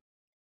certainly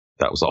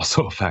that was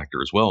also a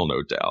factor as well,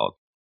 no doubt.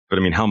 But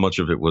I mean, how much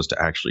of it was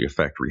to actually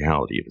affect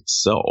reality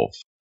itself?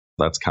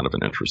 That's kind of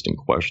an interesting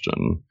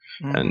question.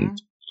 Mm-hmm.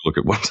 And look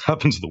at what's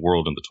happened to the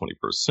world in the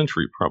 21st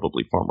century,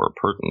 probably far more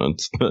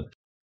pertinent.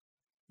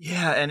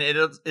 Yeah, and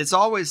it's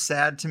always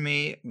sad to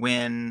me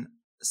when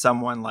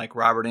someone like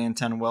Robert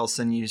Anton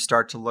Wilson, you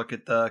start to look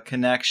at the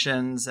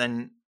connections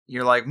and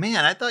you're like,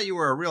 man, I thought you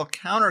were a real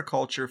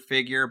counterculture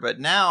figure, but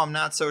now I'm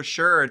not so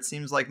sure. It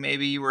seems like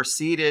maybe you were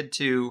seeded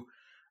to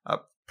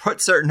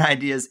put certain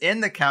ideas in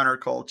the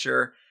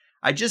counterculture.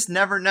 I just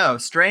never know.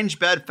 Strange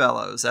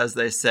bedfellows, as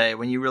they say,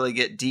 when you really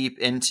get deep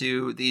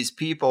into these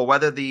people,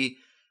 whether the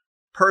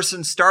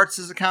person starts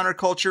as a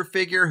counterculture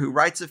figure who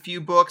writes a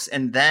few books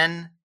and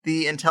then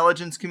the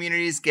intelligence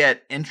communities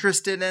get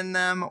interested in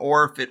them,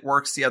 or if it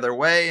works the other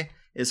way,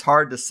 is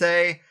hard to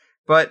say.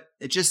 But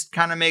it just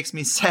kind of makes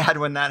me sad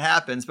when that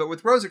happens. But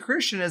with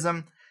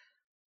Rosicrucianism,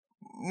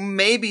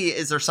 maybe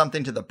is there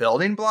something to the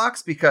building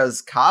blocks?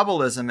 Because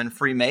Kabbalism and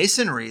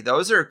Freemasonry,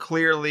 those are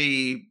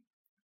clearly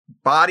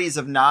bodies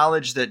of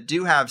knowledge that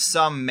do have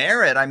some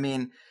merit. I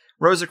mean,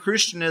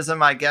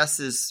 Rosicrucianism, I guess,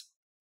 is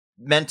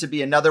meant to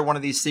be another one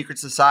of these secret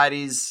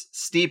societies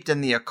steeped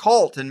in the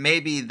occult, and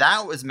maybe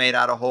that was made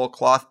out of whole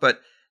cloth,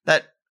 but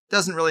that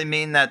doesn't really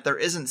mean that there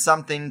isn't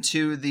something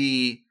to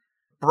the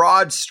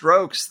broad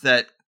strokes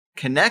that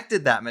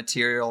connected that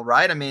material,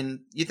 right? I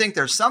mean, you think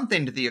there's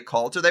something to the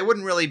occult, or they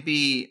wouldn't really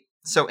be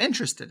so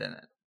interested in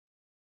it.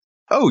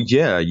 Oh,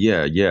 yeah.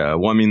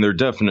 Well, I mean, there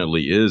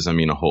definitely is,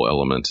 a whole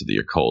element to the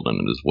occult in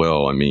it as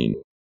well. I mean,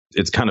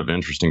 it's kind of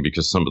interesting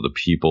because some of the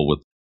people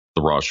with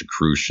the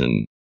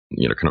Rosicrucian,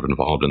 kind of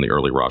involved in the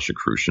early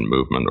Rosicrucian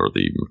movement, or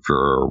the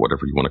furor, or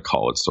whatever you want to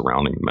call it,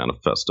 surrounding the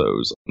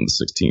manifestos in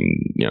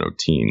the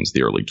teens,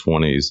 the early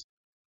 20s,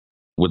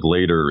 would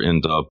later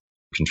end up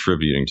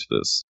contributing to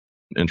this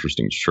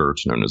interesting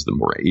church known as the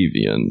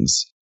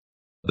Moravians.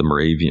 The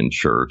Moravian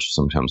Church,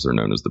 sometimes they're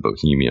known as the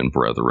Bohemian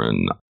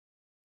Brethren.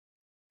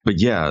 But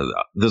yeah,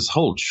 this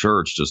whole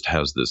church just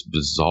has this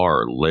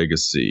bizarre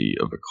legacy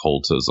of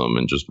occultism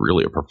and just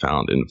really a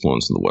profound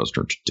influence in the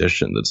Western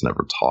tradition that's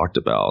never talked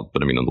about.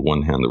 But I mean, on the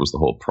one hand, there was the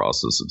whole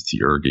process of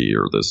theurgy,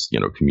 or this,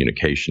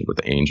 communication with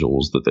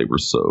angels that they were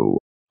so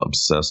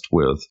obsessed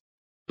with.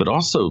 But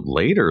also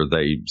later,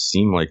 they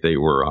seem like they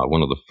were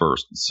one of the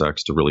first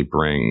sects to really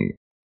bring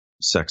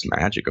sex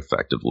magic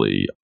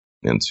effectively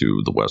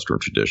into the Western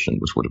tradition,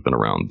 which would have been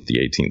around the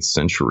 18th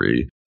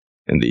century.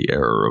 In the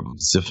era of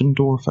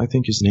Ziffendorf, I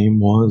think his name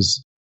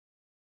was.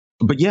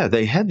 But yeah,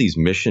 they had these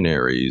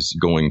missionaries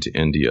going to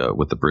India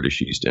with the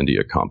British East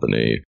India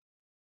Company.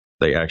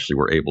 They actually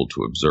were able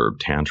to observe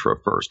Tantra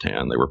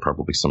firsthand. They were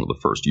probably some of the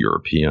first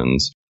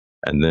Europeans.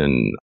 And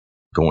then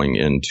going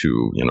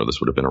into, this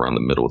would have been around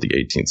the middle of the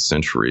 18th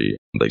century,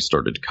 they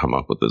started to come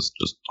up with this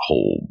just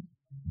whole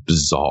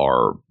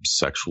bizarre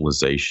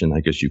sexualization,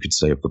 I guess you could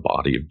say, of the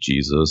body of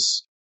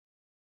Jesus.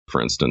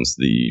 For instance,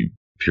 the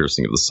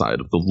piercing of the side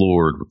of the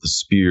Lord with the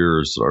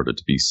spear started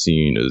to be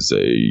seen as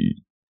a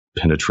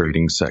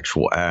penetrating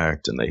sexual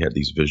act, and they had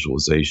these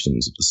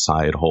visualizations of the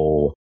side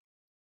hole.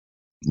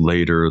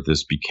 Later,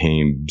 this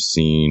became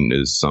seen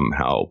as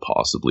somehow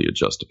possibly a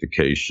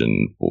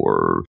justification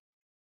for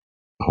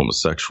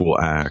homosexual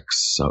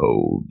acts.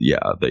 So,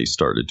 yeah, they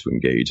started to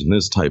engage in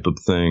this type of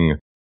thing.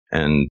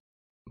 And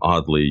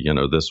oddly,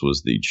 this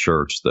was the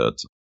church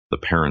that the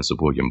parents of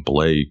William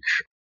Blake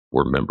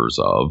were members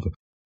of.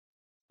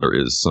 There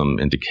is some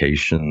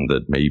indication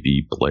that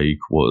maybe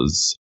Blake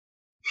was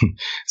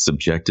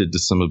subjected to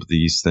some of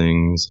these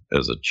things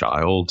as a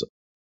child.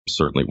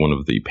 Certainly one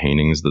of the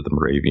paintings that the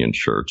Moravian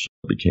Church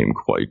became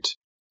quite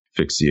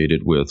fixated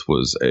with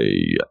was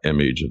a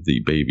image of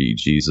the baby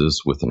Jesus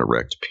with an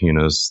erect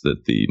penis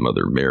that the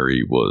Mother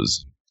Mary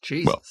was.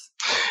 Jesus. Well,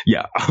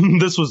 yeah,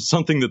 this was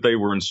something that they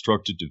were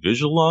instructed to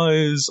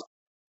visualize.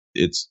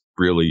 It's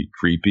really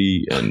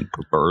creepy and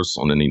perverse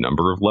on any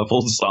number of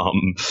levels.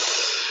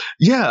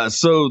 Yeah,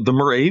 so the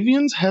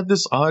Moravians had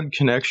this odd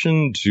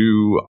connection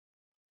to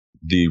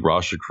the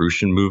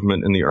Rosicrucian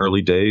movement in the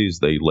early days.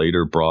 They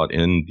later brought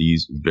in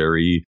these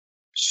very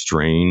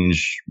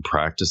strange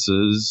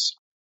practices.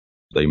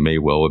 They may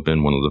well have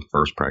been one of the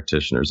first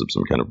practitioners of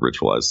some kind of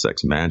ritualized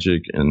sex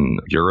magic in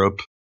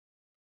Europe.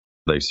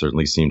 They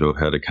certainly seem to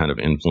have had a kind of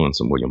influence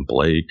on William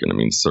Blake. And I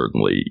mean,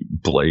 certainly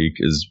Blake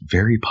is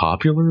very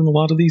popular in a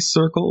lot of these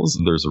circles.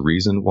 There's a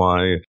reason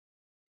why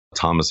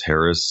Thomas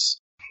Harris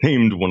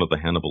named one of the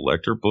Hannibal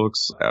Lecter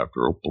books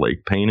after a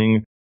Blake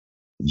painting.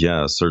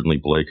 Yeah, certainly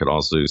Blake could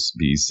also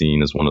be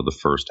seen as one of the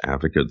first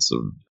advocates of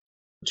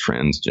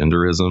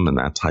transgenderism and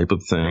that type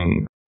of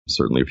thing.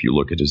 Certainly if you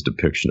look at his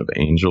depiction of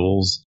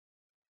angels,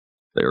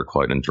 they are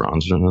quite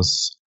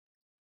androgynous.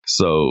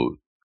 So,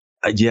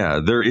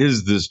 yeah, there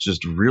is this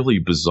just really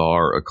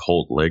bizarre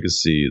occult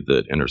legacy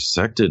that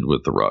intersected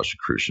with the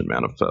Rosicrucian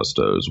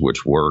manifestos,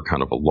 which were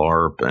kind of a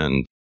LARP.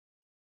 And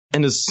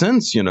in a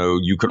sense,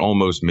 you could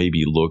almost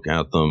maybe look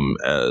at them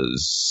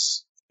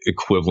as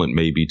equivalent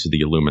maybe to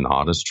the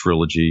Illuminatus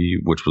trilogy,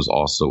 which was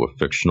also a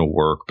fictional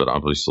work, but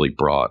obviously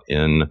brought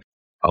in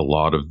a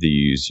lot of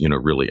these,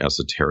 really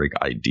esoteric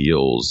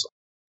ideals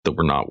that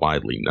were not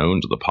widely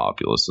known to the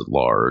populace at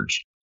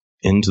large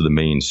into the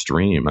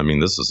mainstream. I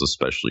mean, this is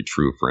especially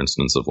true, for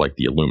instance, of like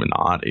the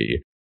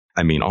Illuminati.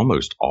 I mean,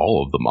 almost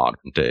all of the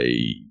modern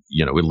day,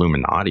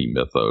 Illuminati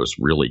mythos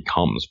really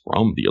comes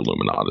from the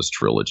Illuminatus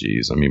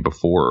trilogies. I mean,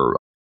 before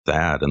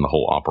that and the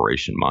whole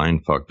Operation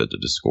Mindfuck that the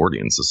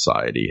Discordian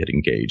Society had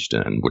engaged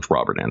in, which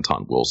Robert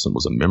Anton Wilson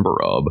was a member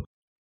of,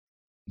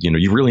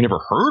 you really never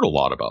heard a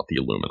lot about the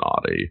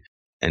Illuminati.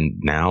 And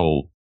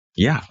now,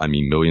 yeah, I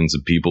mean, millions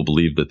of people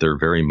believe that they're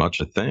very much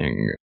a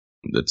thing.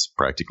 It's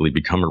practically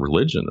become a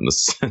religion in a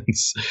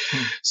sense.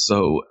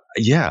 So,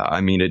 yeah, I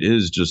mean, it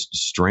is just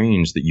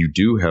strange that you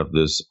do have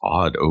this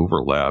odd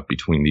overlap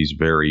between these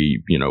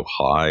very,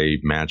 high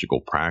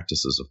magical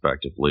practices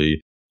effectively,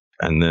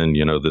 and then,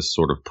 this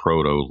sort of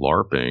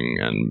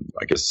proto-LARPing and,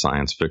 I guess,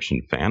 science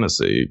fiction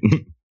fantasy.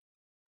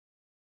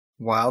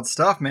 Wild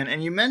stuff, man.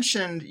 And you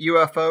mentioned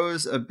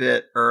UFOs a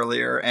bit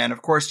earlier, and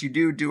of course you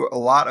do a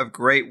lot of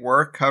great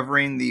work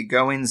covering the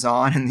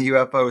goings-on in the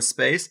UFO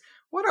space.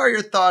 What are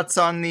your thoughts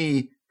on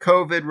the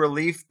COVID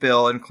relief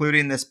bill,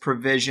 including this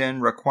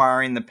provision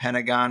requiring the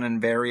Pentagon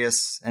and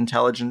various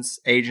intelligence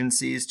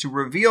agencies to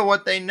reveal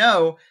what they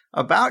know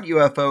about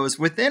UFOs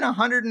within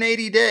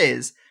 180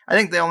 days? I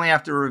think they only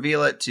have to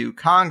reveal it to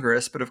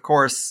Congress, but of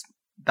course,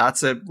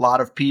 that's a lot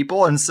of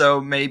people, and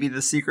so maybe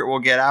the secret will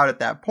get out at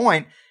that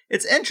point.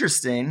 It's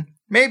interesting.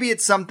 Maybe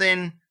it's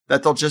something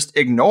that they'll just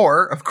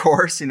ignore, of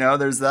course.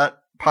 There's that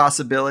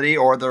possibility,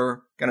 or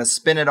they're going to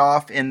spin it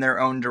off in their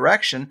own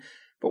direction.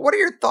 But what are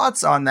your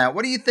thoughts on that?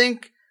 What do you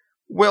think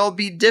will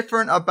be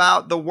different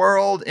about the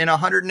world in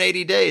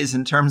 180 days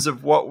in terms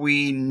of what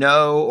we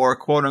know, or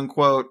quote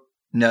unquote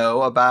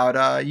know, about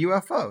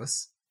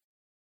UFOs?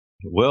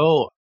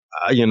 Well,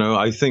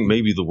 I think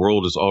maybe the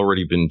world has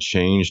already been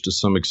changed to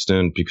some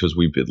extent, because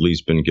we've at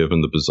least been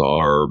given the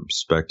bizarre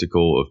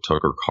spectacle of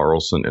Tucker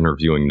Carlson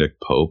interviewing Nick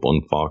Pope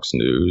on Fox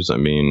News. I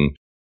mean,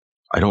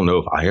 I don't know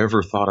if I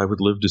ever thought I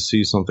would live to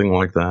see something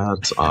like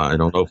that. I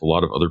don't know if a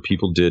lot of other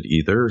people did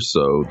either.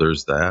 So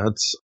there's that.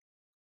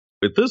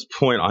 At this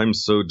point, I'm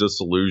so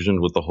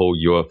disillusioned with the whole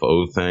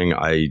UFO thing.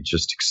 I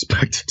just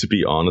expect it to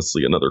be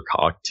honestly another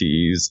cock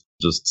tease,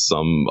 just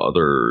some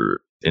other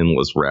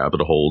endless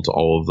rabbit hole to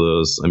all of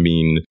this. I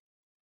mean,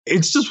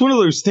 it's just one of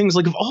those things,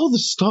 like, of all the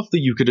stuff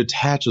that you could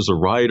attach as a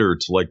writer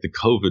to, like, the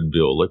COVID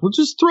bill, like, well,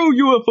 just throw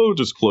UFO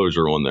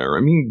disclosure on there.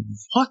 I mean,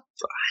 what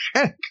the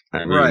heck? I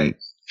mean, right.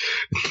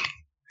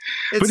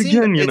 But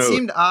again, it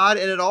seemed odd,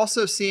 and it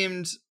also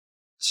seemed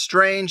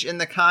strange in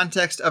the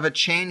context of a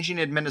changing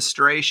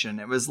administration.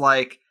 It was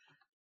like,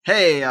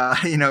 hey,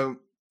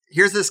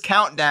 here's this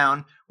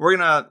countdown. We're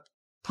going to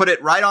put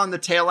it right on the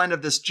tail end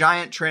of this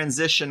giant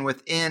transition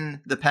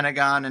within the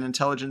Pentagon and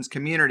intelligence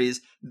communities.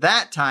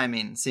 That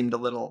timing seemed a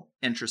little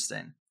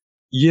interesting.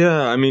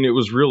 Yeah, I mean, it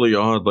was really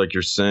odd, like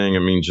you're saying. I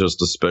mean,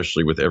 just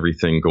especially with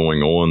everything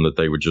going on, that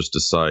they would just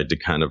decide to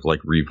kind of like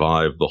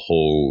revive the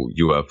whole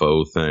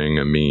UFO thing.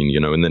 I mean,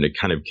 and then it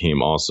kind of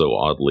came also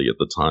oddly at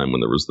the time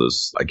when there was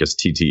this, I guess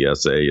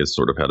TTSA has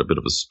sort of had a bit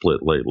of a split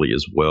lately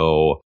as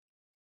well.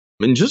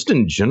 And just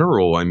in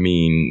general, I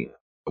mean,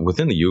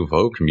 within the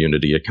UFO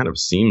community, it kind of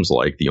seems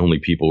like the only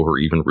people who are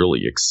even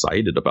really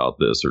excited about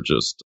this are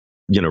just,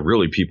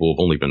 really people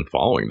have only been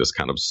following this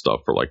kind of stuff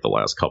for like the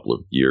last couple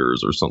of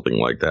years or something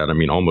like that. I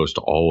mean, almost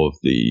all of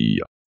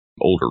the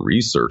older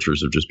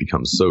researchers have just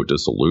become so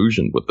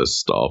disillusioned with this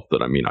stuff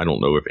that, I mean, I don't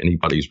know if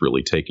anybody's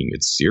really taking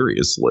it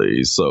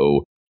seriously.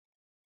 So,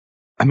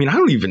 I mean,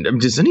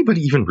 does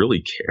anybody even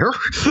really care?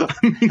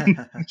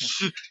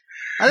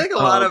 I think a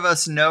lot of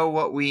us know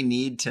what we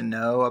need to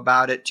know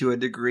about it to a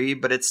degree,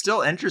 but it's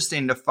still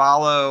interesting to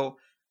follow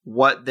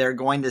what they're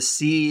going to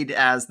seed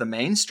as the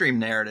mainstream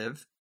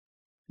narrative.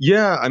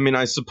 Yeah, I mean,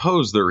 I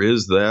suppose there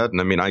is that. And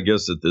I mean, I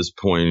guess at this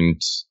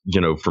point,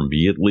 for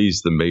me at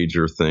least, the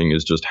major thing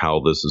is just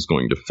how this is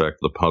going to affect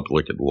the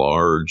public at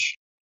large.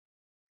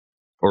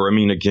 Or, I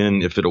mean,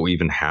 again, if it'll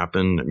even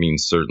happen, I mean,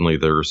 certainly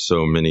there are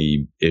so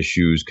many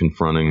issues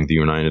confronting the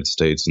United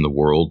States and the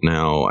world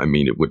now. I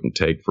mean, it wouldn't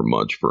take for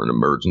much for an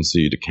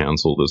emergency to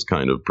cancel this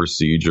kind of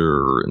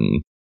procedure.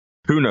 And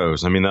who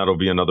knows? I mean, that'll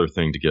be another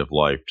thing to give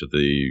life to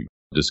the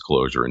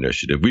disclosure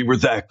initiative. We were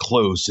that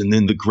close, and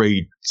then the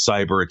great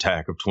cyber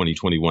attack of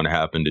 2021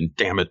 happened, and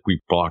damn it,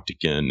 we blocked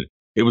again.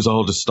 It was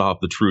all to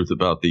stop the truth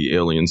about the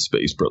alien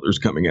space brothers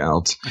coming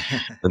out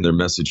and their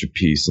message of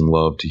peace and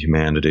love to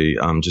humanity.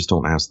 Just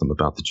don't ask them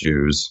about the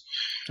Jews.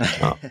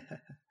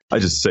 I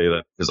just say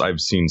that because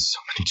I've seen so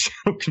many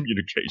channel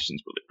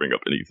communications where they bring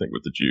up anything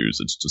with the Jews.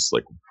 It's just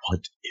like, what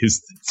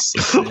is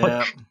this?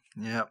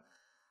 Yeah.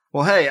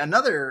 Well, hey,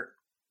 another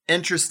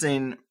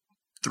interesting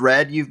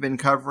thread you've been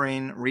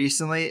covering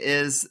recently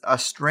is a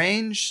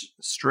strange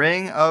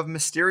string of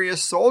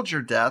mysterious soldier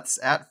deaths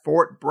at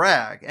Fort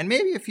Bragg, and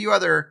maybe a few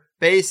other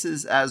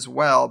bases as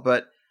well.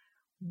 But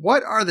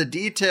what are the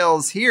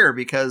details here?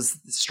 Because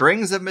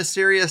strings of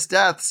mysterious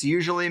deaths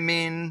usually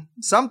mean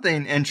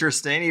something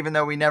interesting, even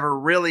though we never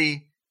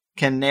really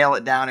can nail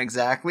it down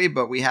exactly.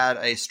 But we had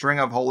a string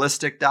of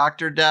holistic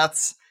doctor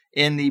deaths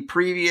in the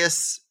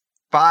previous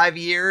 5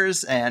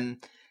 years,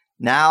 and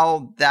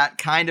now that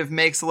kind of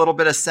makes a little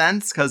bit of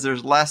sense because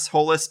there's less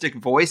holistic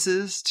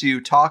voices to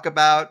talk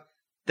about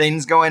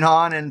things going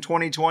on in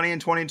 2020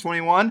 and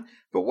 2021.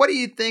 But what do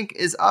you think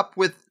is up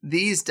with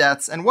these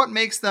deaths, and what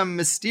makes them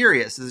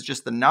mysterious? Is it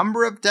just the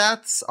number of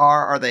deaths?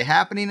 Are they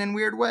happening in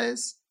weird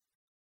ways?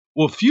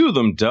 Well, a few of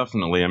them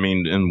definitely. I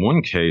mean, in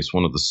one case,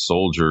 one of the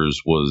soldiers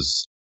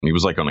was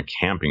like on a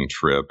camping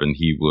trip, and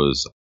he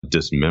was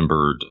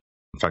dismembered.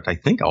 In fact, I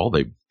think all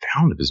they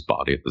found of his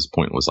body at this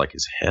point was like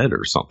his head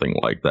or something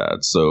like that.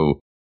 So,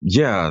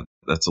 yeah,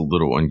 that's a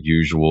little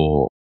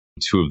unusual.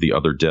 Two of the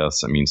other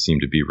deaths, I mean,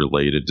 seem to be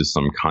related to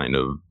some kind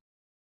of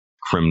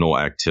criminal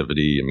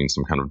activity. I mean,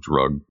 some kind of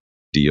drug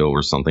deal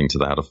or something to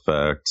that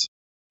effect.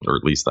 Or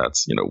at least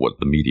that's, what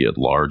the media at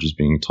large is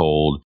being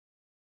told.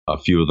 A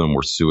few of them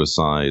were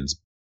suicides.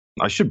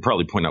 I should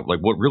probably point out,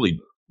 like, what really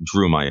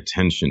drew my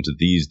attention to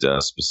these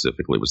deaths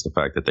specifically was the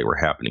fact that they were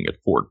happening at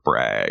Fort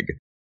Bragg.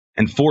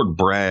 And Fort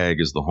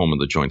Bragg is the home of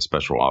the Joint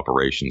Special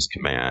Operations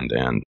Command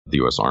and the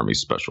U.S. Army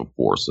Special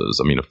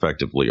Forces. I mean,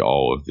 effectively,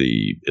 all of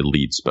the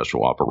elite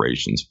special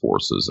operations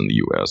forces in the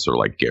U.S. are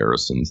like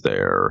garrisons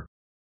there.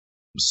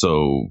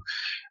 So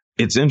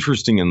it's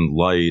interesting in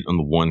light, on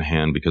the one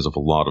hand, because of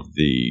a lot of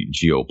the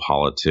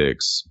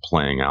geopolitics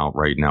playing out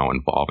right now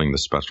involving the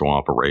special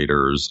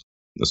operators,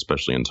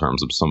 especially in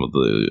terms of some of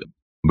the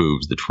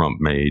moves that Trump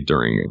made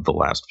during the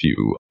last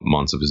few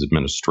months of his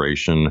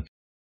administration.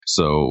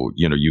 So,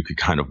 you could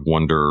kind of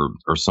wonder,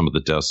 are some of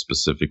the deaths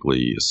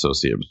specifically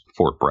associated with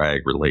Fort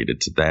Bragg related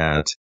to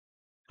that?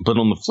 But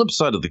on the flip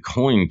side of the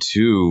coin,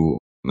 too,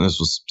 this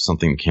was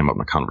something that came up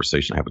in a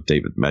conversation I had with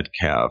David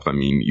Metcalf. I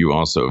mean, you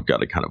also have got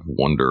to kind of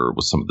wonder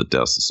with some of the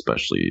deaths,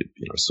 especially,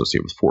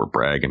 associated with Fort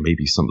Bragg and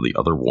maybe some of the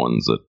other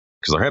ones that,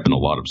 because there have been a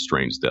lot of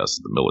strange deaths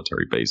at the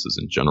military bases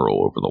in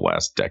general over the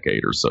last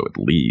decade or so, at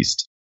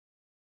least.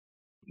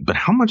 But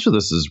how much of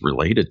this is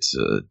related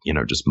to,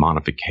 just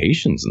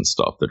modifications and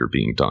stuff that are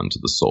being done to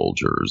the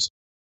soldiers?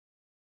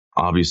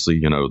 Obviously,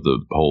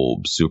 the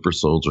whole super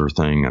soldier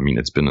thing,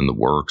 it's been in the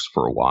works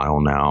for a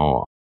while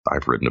now.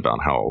 I've written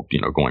about how,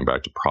 going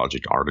back to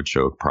Project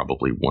Artichoke,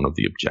 probably one of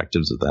the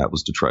objectives of that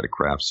was to try to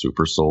craft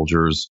super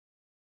soldiers.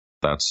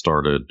 That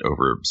started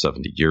over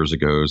 70 years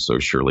ago, so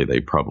surely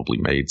they probably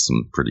made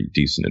some pretty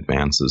decent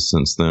advances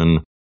since then.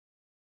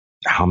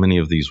 How many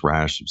of these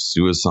rash of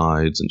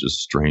suicides and just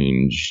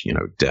strange,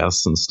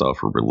 deaths and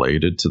stuff are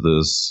related to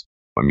this?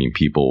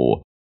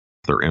 People,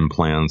 their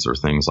implants or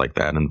things like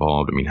that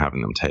involved.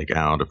 Having them take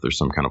out, if there's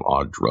some kind of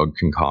odd drug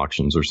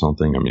concoctions or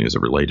something. Is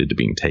it related to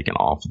being taken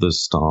off of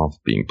this stuff,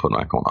 being put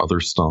back on other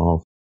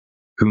stuff?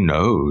 Who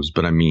knows?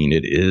 But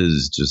it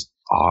is just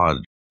odd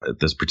at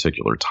this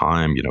particular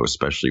time,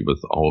 especially with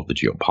all of the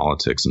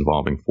geopolitics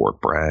involving Fort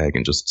Bragg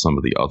and just some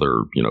of the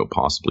other,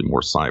 possibly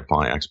more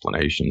sci-fi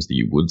explanations that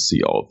you would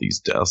see all of these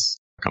deaths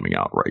coming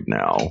out right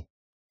now.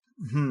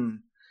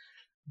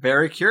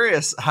 Very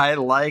curious. I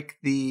like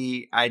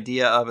the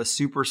idea of a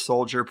super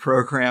soldier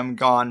program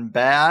gone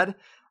bad.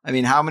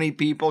 How many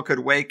people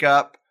could wake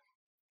up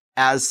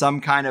as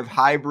some kind of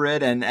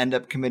hybrid and end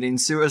up committing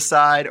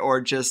suicide,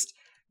 or just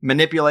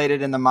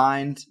manipulated in the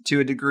mind to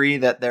a degree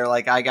that they're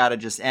like, I gotta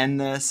just end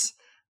this.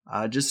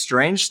 Just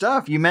strange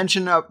stuff. You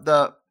mentioned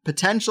the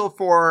potential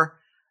for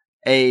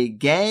a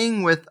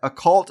gang with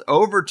occult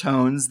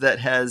overtones that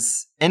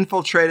has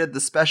infiltrated the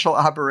special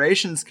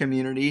operations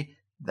community.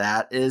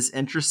 That is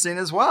interesting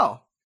as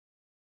well.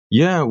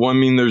 Yeah, well,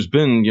 there's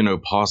been,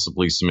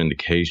 possibly some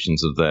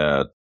indications of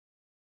that.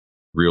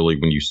 Really,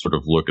 when you sort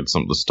of look at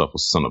some of the stuff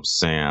with Son of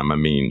Sam,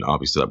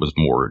 obviously that was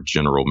more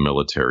general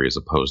military as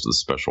opposed to the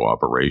special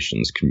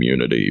operations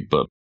community.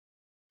 But,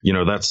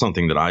 that's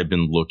something that I've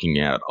been looking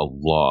at a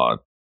lot,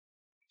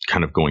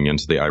 kind of going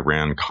into the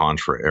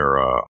Iran-Contra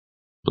era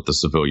with the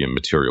Civilian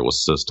Material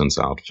Assistance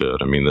outfit.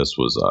 This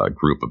was a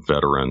group of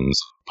veterans,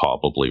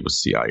 probably with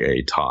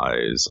CIA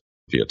ties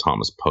via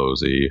Thomas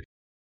Posey,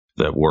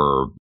 that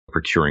were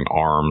procuring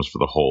arms for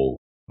the whole,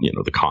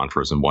 the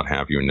Contras and what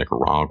have you in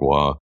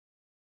Nicaragua.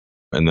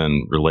 And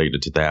then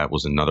related to that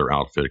was another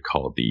outfit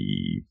called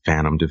the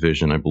Phantom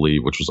Division, I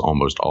believe, which was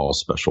almost all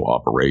special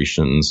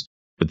operations.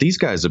 But these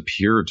guys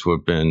appear to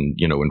have been,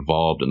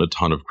 involved in a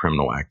ton of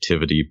criminal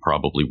activity,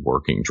 probably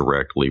working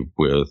directly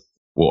with,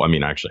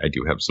 actually, I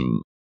do have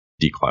some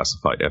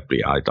declassified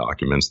FBI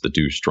documents that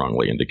do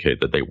strongly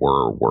indicate that they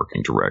were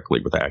working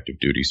directly with active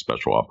duty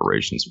special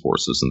operations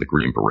forces and the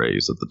Green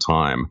Berets at the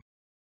time.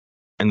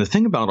 And the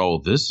thing about all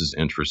of this is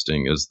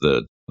interesting is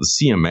that the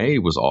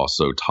CMA was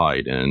also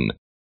tied in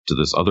to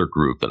this other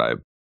group that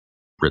I've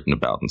written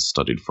about and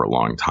studied for a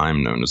long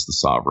time, known as the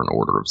Sovereign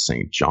Order of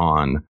St.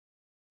 John.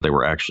 They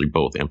were actually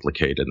both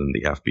implicated in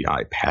the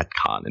FBI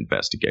PATCON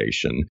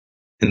investigation.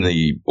 And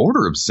the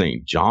Order of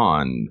St.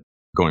 John,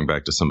 going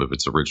back to some of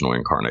its original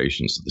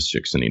incarnations of the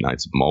Chicksini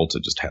Knights of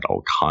Malta, just had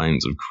all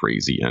kinds of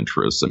crazy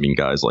interests.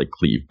 Guys like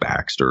Cleve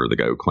Baxter, the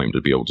guy who claimed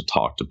to be able to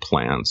talk to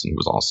plants and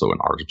was also an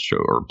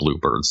artichoke or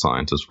bluebird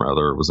scientist,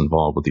 rather, was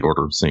involved with the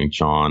Order of St.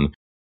 John.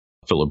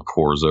 Philip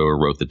Corso, who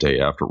wrote The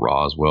Day After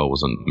Roswell,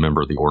 was a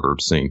member of the Order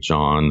of St.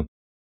 John.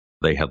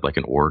 They had like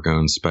an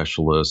orgone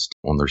specialist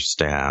on their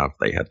staff.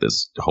 They had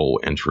this whole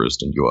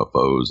interest in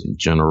UFOs in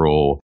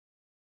general,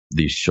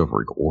 these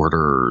chivalric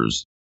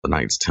orders, the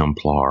Knights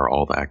Templar,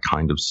 all that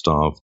kind of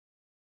stuff.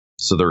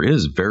 So there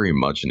is very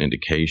much an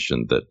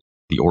indication that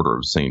the Order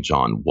of St.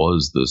 John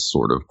was this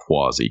sort of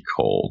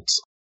quasi-cult.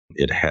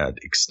 It had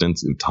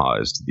extensive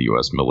ties to the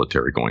U.S.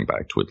 military going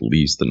back to at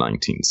least the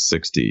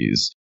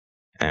 1960s.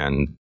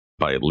 And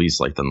by at least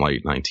like the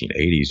late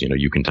 1980s,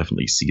 you can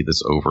definitely see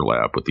this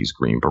overlap with these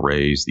Green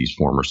Berets, these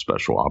former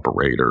special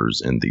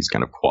operators, and these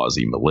kind of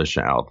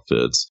quasi-militia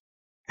outfits,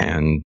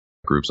 and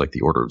groups like the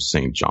Order of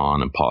St.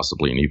 John, and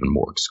possibly an even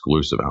more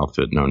exclusive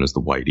outfit known as the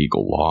White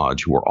Eagle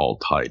Lodge, who are all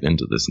tied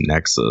into this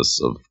nexus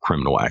of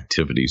criminal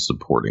activity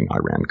supporting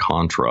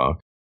Iran-Contra.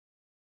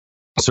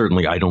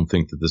 Certainly, I don't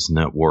think that this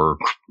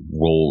network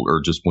rolled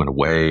or just went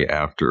away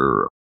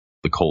after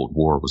the Cold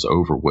War was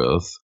over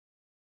with.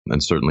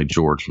 And certainly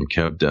George from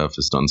KevDev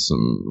has done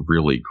some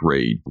really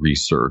great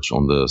research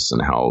on this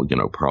and how,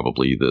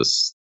 probably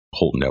this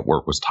whole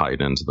network was tied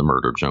into the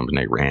murder of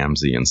JonBenet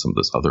Ramsey and some of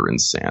this other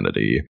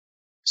insanity.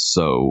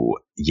 So,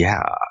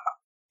 yeah,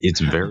 it's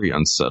very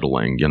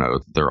unsettling.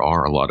 There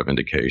are a lot of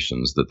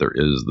indications that there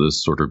is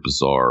this sort of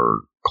bizarre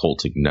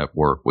cultic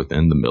network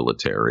within the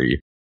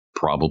military,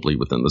 probably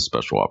within the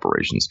special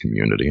operations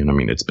community. And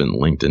it's been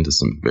linked into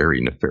some very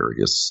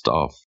nefarious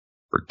stuff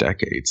for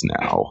decades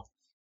now.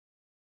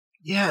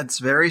 Yeah, it's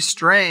very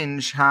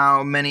strange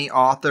how many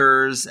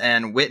authors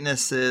and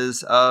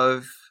witnesses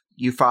of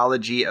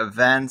ufology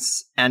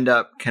events end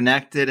up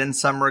connected in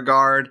some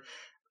regard.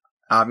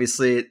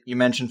 Obviously, you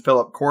mentioned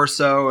Philip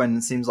Corso, and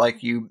it seems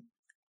like you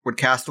would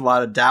cast a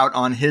lot of doubt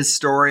on his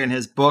story and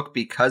his book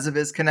because of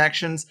his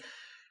connections.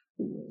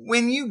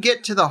 When you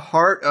get to the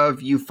heart of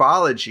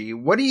ufology,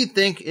 what do you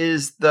think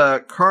is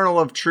the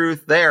kernel of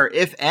truth there,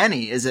 if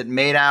any? Is it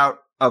made out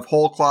of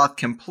whole cloth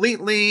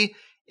completely?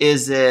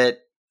 Is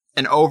it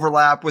an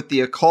overlap with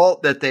the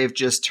occult that they've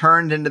just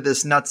turned into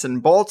this nuts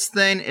and bolts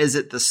thing? Is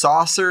it the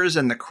saucers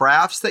and the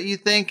crafts that you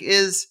think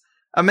is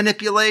a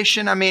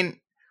manipulation? I mean,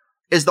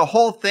 is the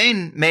whole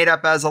thing made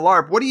up as a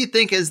LARP? What do you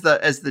think is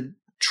the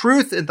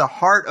truth at the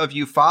heart of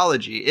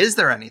ufology? Is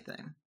there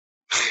anything?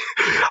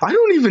 I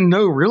don't even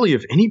know really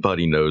if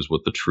anybody knows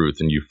what the truth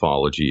in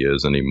ufology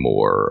is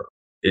anymore.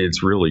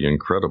 It's really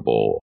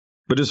incredible.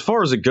 But as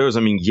far as it goes, I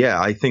mean, yeah,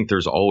 I think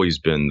there's always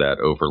been that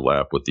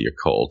overlap with the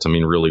occult. I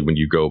mean, really, when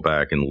you go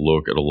back and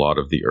look at a lot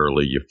of the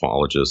early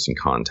ufologists and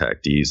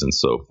contactees and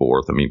so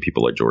forth, I mean,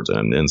 people like George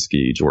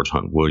Aninsky, George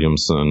Hunt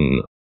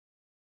Williamson,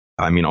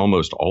 I mean,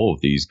 almost all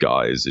of these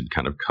guys had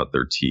kind of cut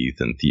their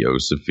teeth in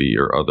theosophy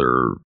or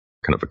other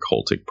kind of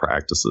occultic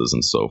practices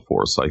and so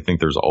forth. So I think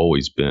there's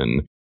always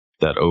been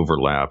that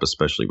overlap,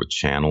 especially with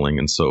channeling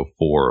and so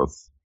forth.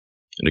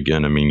 And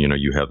again, I mean,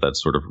 you have that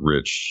sort of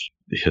rich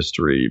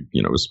history,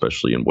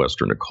 especially in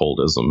Western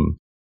occultism,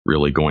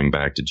 really going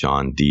back to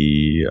John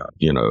Dee,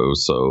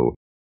 so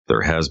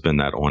there has been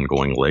that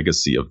ongoing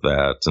legacy of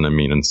that. And I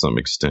mean, in some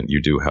extent,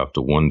 you do have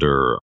to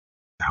wonder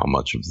how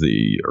much of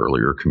the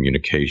earlier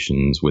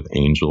communications with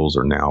angels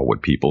are now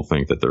what people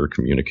think that they're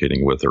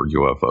communicating with, or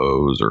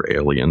UFOs or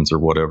aliens or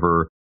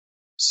whatever.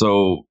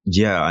 So,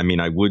 yeah, I mean,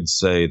 I would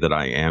say that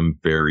I am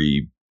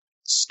very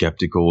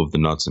skeptical of the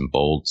nuts and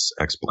bolts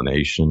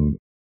explanation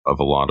of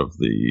a lot of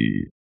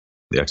the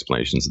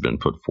explanations that have been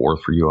put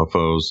forth for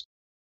UFOs.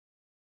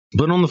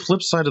 But on the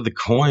flip side of the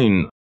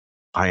coin,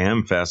 I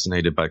am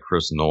fascinated by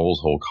Chris Knowles'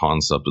 whole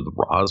concept of the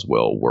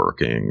Roswell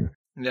working.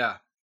 Yeah.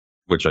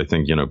 Which I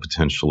think,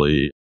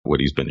 potentially what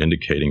he's been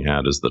indicating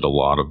at is that a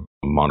lot of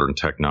modern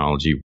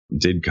technology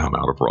did come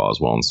out of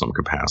Roswell in some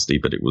capacity,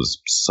 but it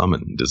was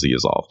summoned, as he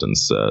has often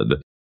said.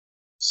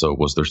 So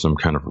was there some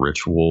kind of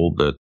ritual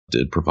that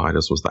did provide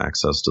us with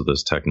access to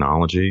this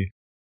technology?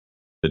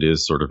 It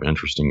is sort of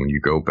interesting when you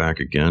go back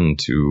again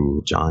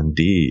to John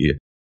Dee,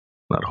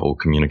 that whole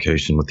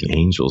communication with the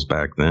angels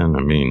back then.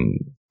 I mean,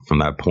 from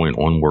that point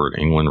onward,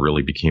 England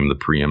really became the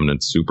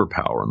preeminent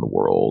superpower in the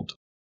world.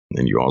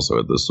 And you also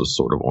had this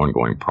sort of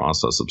ongoing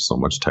process of so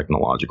much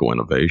technological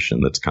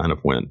innovation that's kind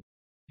of went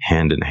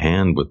hand in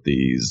hand with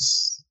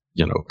these,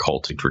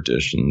 cultic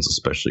traditions,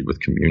 especially with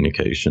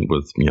communication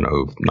with,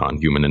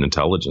 non-human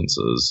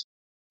intelligences.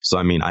 So,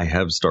 I mean, I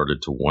have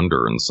started to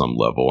wonder in some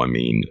level, I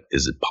mean,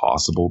 is it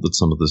possible that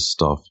some of this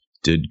stuff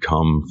did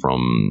come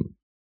from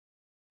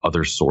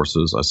other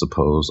sources, I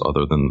suppose,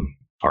 other than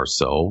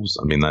ourselves?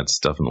 I mean, that's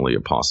definitely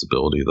a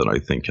possibility that I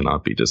think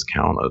cannot be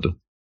discounted.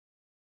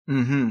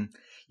 Mm-hmm.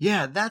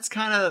 Yeah, that's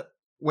kind of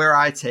where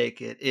I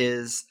take it.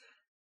 Is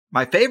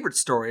my favorite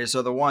stories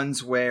are the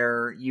ones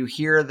where you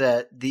hear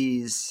that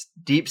these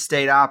deep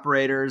state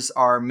operators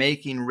are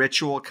making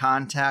ritual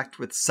contact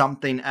with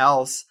something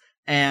else,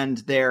 and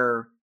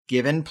they're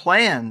given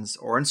plans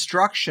or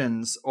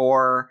instructions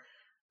or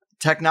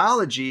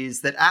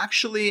technologies that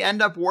actually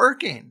end up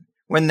working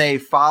when they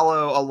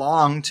follow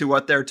along to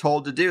what they're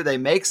told to do. They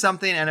make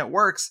something and it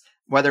works,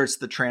 whether it's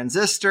the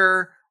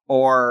transistor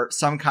or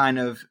some kind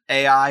of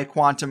AI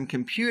quantum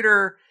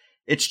computer.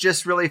 It's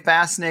just really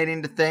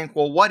fascinating to think,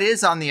 well, what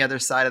is on the other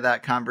side of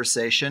that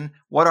conversation?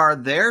 What are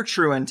their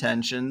true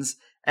intentions?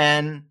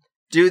 And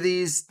do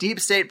these deep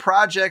state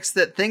projects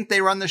that think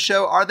they run the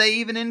show, are they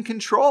even in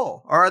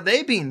control? Or are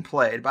they being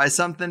played by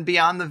something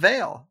beyond the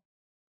veil?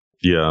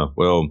 Yeah,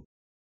 well,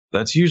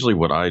 that's usually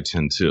what I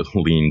tend to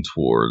lean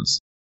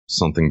towards.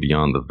 Something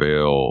beyond the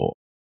veil,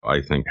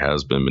 I think,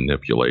 has been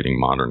manipulating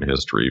modern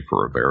history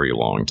for a very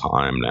long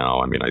time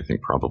now. I mean, I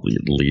think probably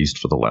at least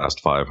for the last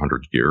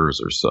 500 years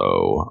or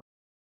so.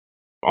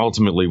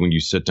 Ultimately, when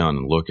you sit down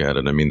and look at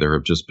it, I mean, there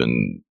have just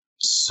been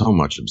so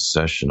much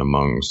obsession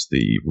amongst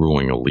the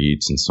ruling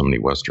elites in so many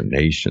Western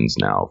nations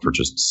now for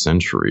just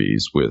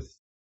centuries with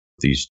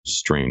these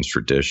strange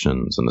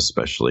traditions, and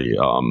especially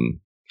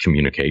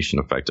communication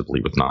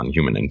effectively with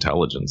non-human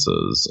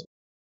intelligences.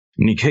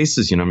 In many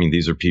cases,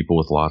 these are people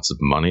with lots of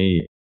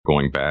money.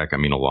 Going back, I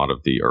mean, a lot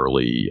of the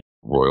early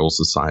Royal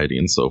Society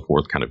and so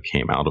forth kind of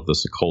came out of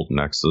this occult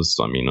nexus.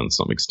 I mean, in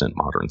some extent,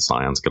 modern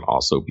science could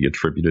also be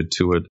attributed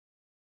to it.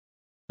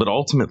 But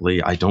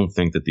ultimately, I don't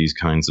think that these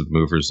kinds of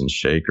movers and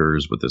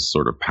shakers with this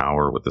sort of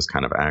power, with this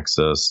kind of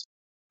access,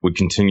 would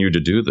continue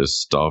to do this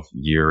stuff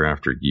year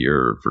after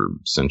year for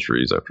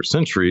centuries after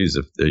centuries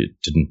if it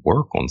didn't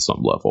work on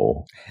some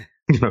level.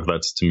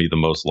 That's to me the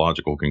most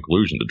logical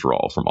conclusion to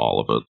draw from all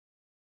of it.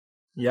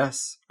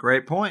 Yes,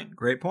 great point.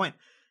 Great point.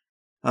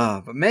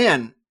 But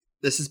man,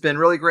 this has been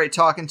really great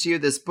talking to you.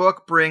 This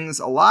book brings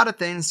a lot of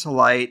things to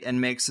light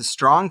and makes a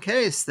strong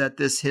case that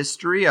this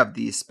history of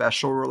the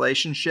special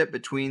relationship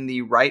between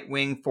the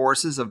right-wing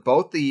forces of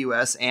both the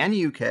US and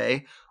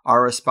UK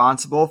are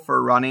responsible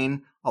for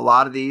running a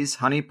lot of these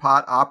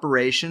honeypot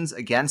operations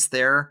against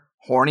their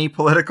horny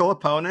political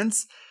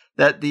opponents,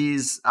 that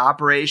these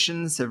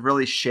operations have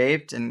really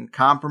shaped and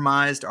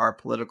compromised our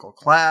political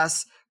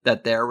class,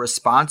 that they're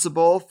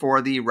responsible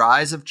for the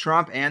rise of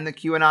Trump and the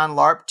QAnon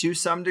LARP to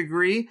some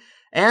degree.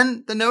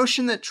 And the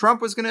notion that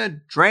Trump was going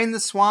to drain the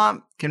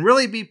swamp can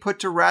really be put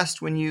to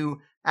rest when you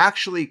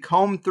actually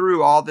comb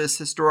through all this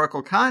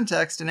historical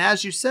context. And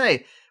as you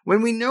say,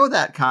 when we know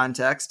that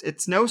context,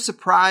 it's no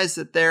surprise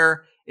that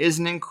there is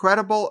an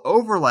incredible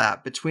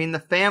overlap between the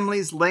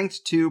families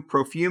linked to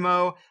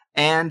Profumo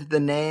and the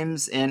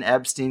names in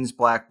Epstein's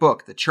Black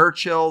Book. The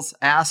Churchills,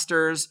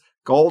 Astors,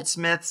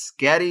 Goldsmiths,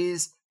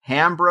 Gettys,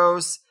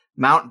 Hambros,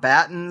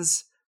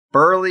 Mountbattens,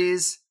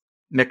 Burleys,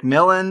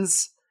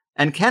 Macmillans,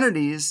 and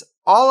Kennedys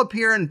all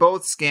appear in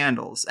both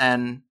scandals,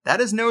 and that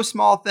is no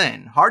small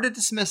thing. Hard to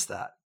dismiss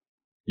that.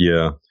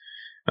 Yeah,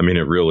 I mean,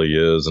 it really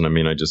is. And I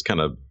mean, I just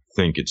kind of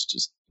think it's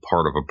just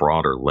part of a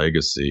broader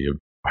legacy of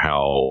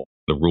how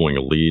the ruling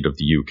elite of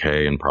the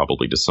UK and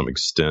probably to some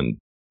extent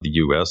the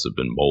US have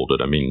been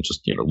molded. I mean,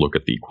 just, look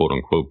at the quote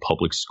unquote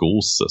public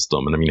school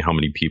system. And I mean, how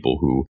many people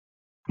who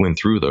went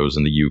through those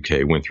in the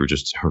UK went through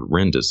just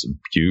horrendous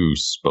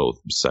abuse, both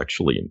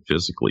sexually and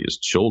physically as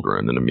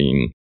children. And I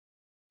mean,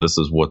 this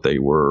is what they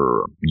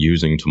were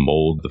using to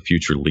mold the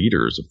future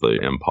leaders of the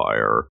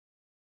empire.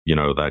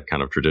 That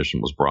kind of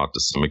tradition was brought to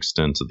some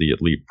extent to the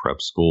elite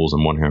prep schools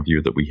and what have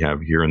you that we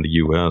have here in the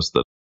US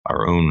that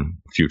our own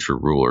future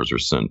rulers are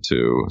sent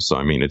to. So,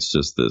 I mean, it's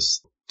just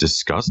this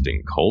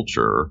disgusting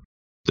culture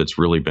that's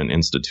really been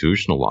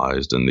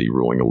institutionalized in the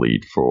ruling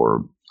elite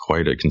for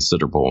quite a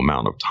considerable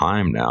amount of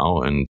time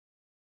now. And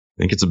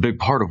I think it's a big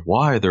part of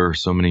why there are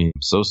so many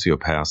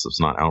sociopaths, if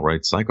not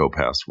outright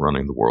psychopaths,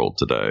 running the world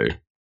today.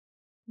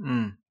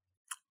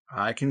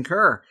 I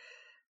concur.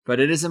 But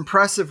it is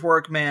impressive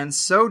work, man.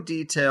 So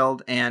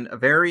detailed and a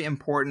very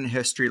important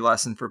history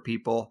lesson for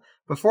people.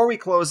 Before we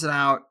close it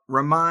out,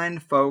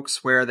 remind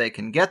folks where they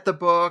can get the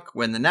book,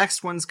 when the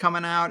next one's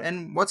coming out,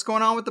 and what's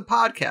going on with the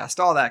podcast,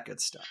 all that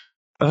good stuff.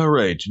 All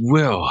right.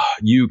 Well,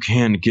 you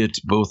can get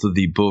both of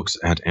the books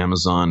at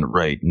Amazon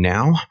right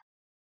now.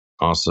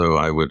 Also,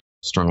 I would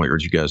strongly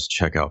urge you guys to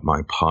check out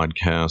my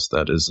podcast.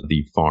 That is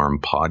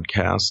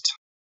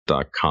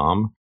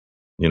thefarmpodcast.com.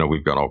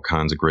 We've got all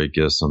kinds of great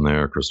guests on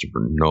there.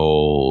 Christopher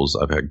Knowles.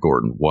 I've had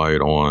Gordon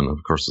White on.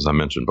 Of course, as I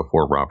mentioned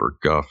before,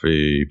 Robert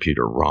Guffey,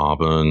 Peter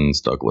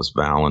Robbins, Douglas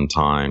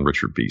Valentine,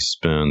 Richard B.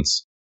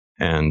 Spence.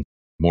 And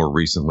more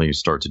recently,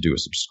 start to do a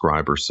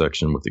subscriber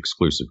section with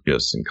exclusive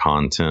guests and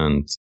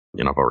content.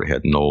 I've already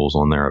had Knowles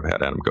on there. I've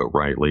had Adam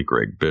Go-Rightly,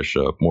 Greg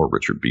Bishop, more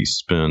Richard B.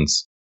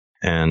 Spence.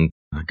 And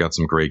I've got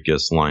some great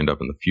guests lined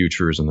up in the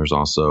futures. And there's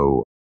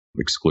also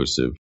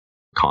exclusive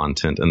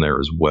content in there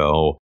as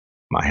well.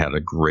 I had a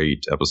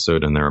great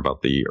episode in there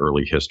about the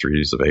early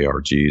histories of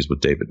ARGs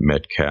with David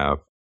Metcalf,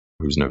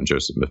 who's known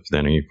Joseph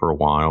Matheny for a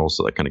while.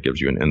 So that kind of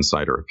gives you an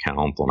insider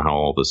account on how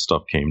all this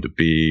stuff came to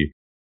be,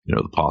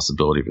 the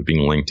possibility of it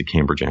being linked to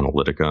Cambridge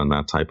Analytica and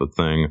that type of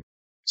thing.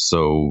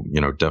 So,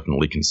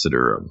 definitely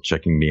consider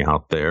checking me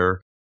out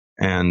there.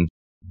 And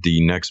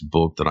the next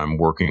book that I'm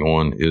working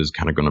on is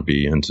kind of going to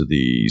be into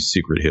the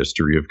secret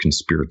history of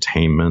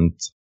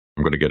conspiratainment.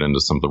 I'm going to get into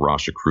some of the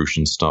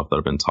Rosicrucian stuff that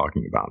I've been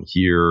talking about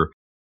here.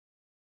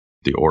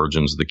 The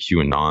origins of the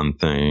QAnon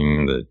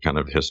thing, the kind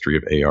of history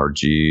of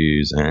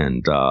ARGs,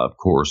 and of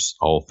course,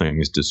 all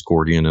things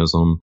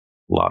Discordianism.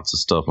 Lots of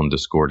stuff on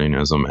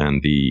Discordianism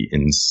and the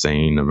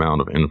insane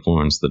amount of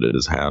influence that it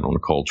has had on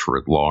culture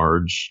at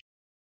large.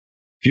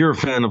 If you're a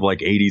fan of like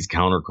 80s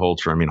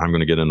counterculture, I mean, I'm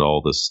going to get into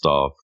all this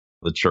stuff.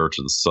 The Church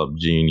of the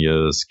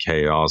Subgenius,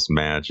 Chaos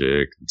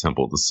Magic, the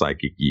Temple of the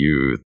Psychic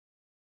Youth.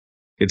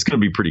 It's going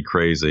to be pretty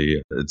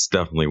crazy. It's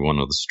definitely one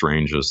of the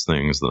strangest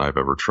things that I've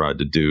ever tried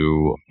to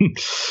do.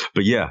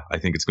 But yeah, I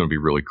think it's going to be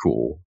really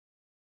cool.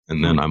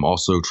 And then I'm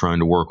also trying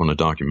to work on a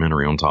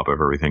documentary on top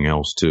of everything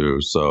else too.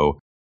 So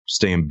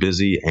staying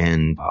busy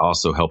and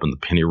also helping the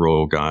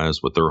Pennyroyal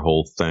guys with their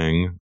whole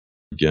thing.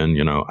 Again,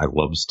 I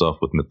love stuff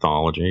with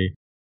mythology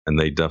and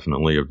they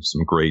definitely have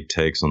some great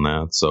takes on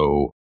that.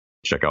 So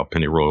check out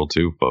Pennyroyal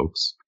too,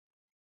 folks.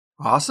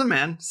 Awesome,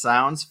 man.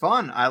 Sounds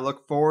fun. I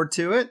look forward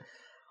to it.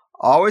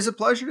 Always a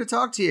pleasure to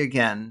talk to you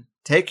again.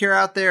 Take care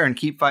out there and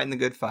keep fighting the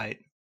good fight.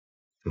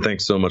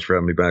 Thanks so much for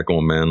having me back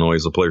on, man.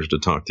 Always a pleasure to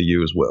talk to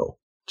you as well.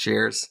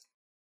 Cheers.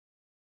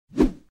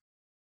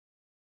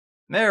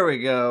 There we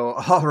go.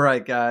 All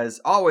right,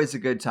 guys. Always a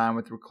good time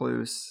with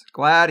Recluse.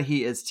 Glad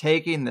he is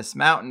taking this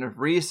mountain of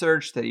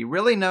research that he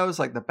really knows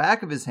like the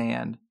back of his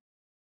hand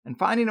and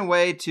finding a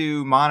way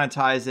to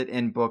monetize it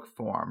in book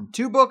form.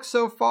 2 books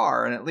so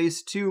far and at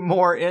least 2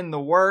 more in the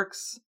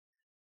works.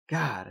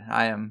 God,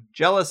 I am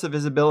jealous of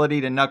his ability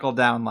to knuckle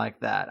down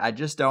like that. I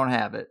just don't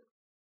have it.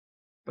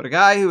 But a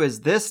guy who is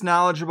this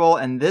knowledgeable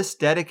and this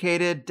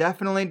dedicated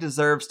definitely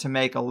deserves to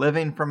make a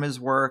living from his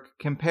work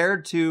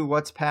compared to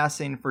what's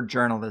passing for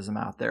journalism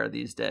out there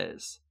these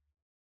days.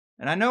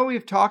 And I know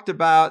we've talked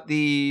about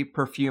the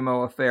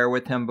Profumo affair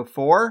with him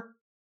before,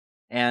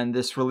 and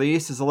this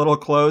release is a little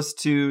close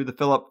to the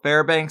Philip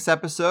Fairbanks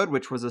episode,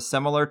 which was a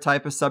similar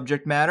type of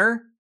subject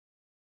matter.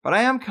 But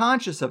I am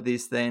conscious of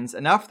these things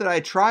enough that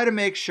I try to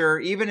make sure,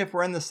 even if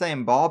we're in the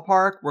same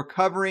ballpark, we're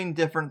covering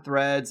different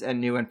threads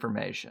and new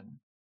information.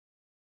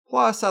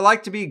 Plus, I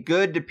like to be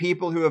good to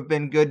people who have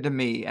been good to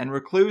me, and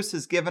Recluse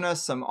has given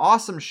us some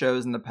awesome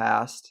shows in the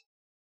past.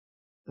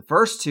 The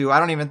first two, I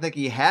don't even think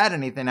he had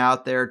anything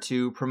out there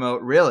to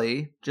promote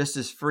really, just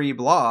his free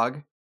blog.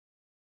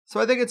 So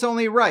I think it's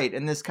only right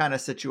in this kind of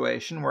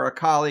situation where a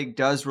colleague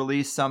does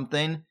release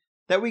something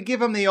that we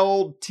give him the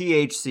old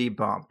THC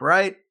bump,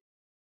 right?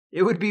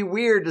 It would be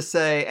weird to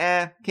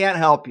say, can't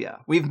help you.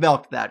 We've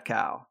milked that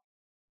cow.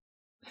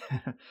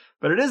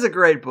 But it is a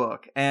great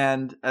book,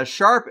 and as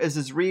sharp as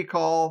his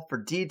recall for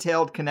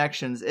detailed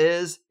connections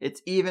is,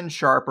 it's even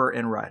sharper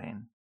in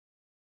writing.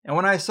 And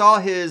when I saw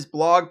his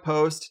blog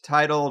post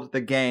titled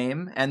The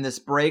Game and this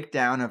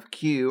breakdown of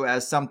Q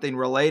as something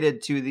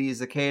related to the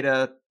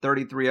Cicada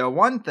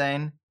 3301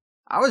 thing,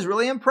 I was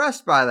really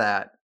impressed by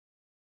that.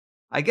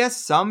 I guess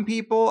some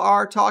people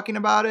are talking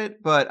about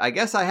it, but I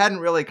guess I hadn't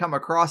really come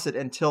across it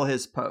until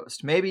his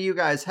post. Maybe you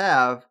guys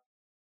have,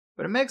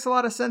 but it makes a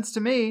lot of sense to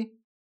me.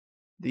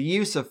 The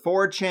use of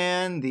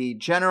 4chan, the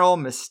general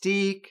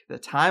mystique, the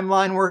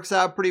timeline works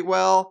out pretty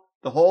well.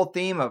 The whole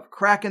theme of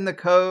cracking the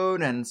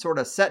code and sort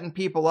of setting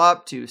people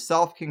up to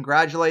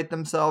self-congratulate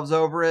themselves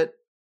over it,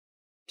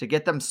 to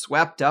get them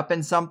swept up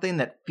in something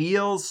that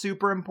feels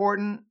super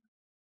important.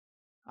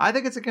 I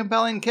think it's a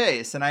compelling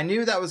case, and I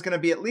knew that was going to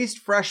be at least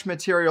fresh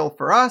material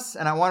for us,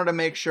 and I wanted to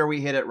make sure we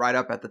hit it right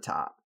up at the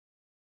top.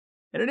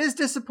 And it is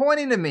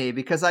disappointing to me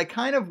because I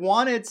kind of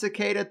wanted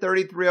Cicada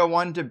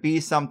 3301 to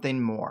be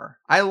something more.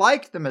 I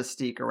liked the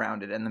mystique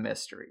around it and the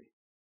mystery.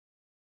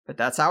 But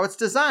that's how it's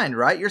designed,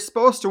 right? You're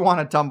supposed to want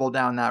to tumble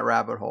down that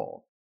rabbit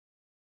hole.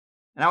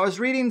 And I was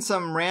reading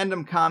some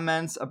random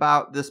comments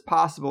about this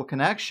possible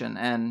connection,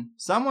 and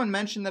someone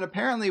mentioned that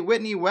apparently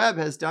Whitney Webb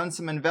has done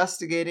some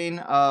investigating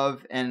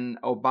of an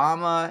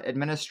Obama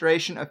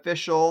administration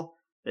official,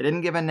 they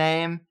didn't give a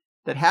name,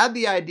 that had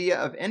the idea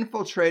of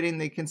infiltrating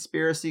the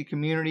conspiracy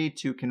community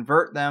to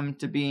convert them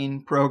to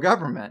being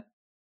pro-government,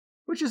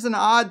 which is an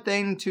odd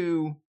thing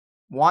to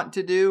want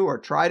to do or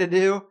try to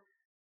do.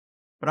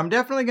 But I'm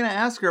definitely going to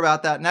ask her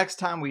about that next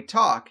time we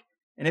talk.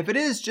 And if it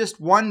is just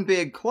one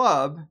big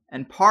club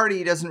and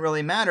party doesn't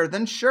really matter,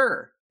 then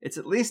sure, it's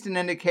at least an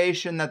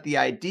indication that the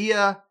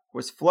idea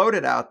was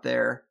floated out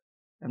there,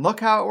 and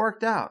look how it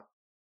worked out.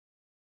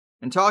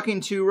 And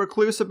talking to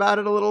Recluse about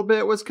it a little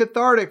bit was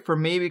cathartic for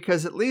me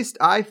because at least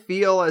I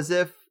feel as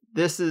if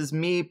this is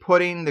me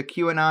putting the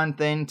QAnon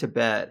thing to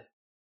bed.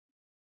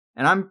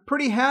 And I'm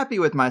pretty happy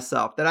with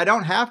myself that I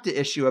don't have to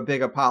issue a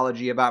big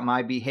apology about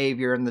my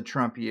behavior in the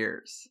Trump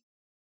years.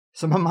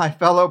 Some of my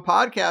fellow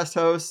podcast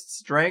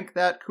hosts drank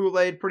that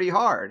Kool-Aid pretty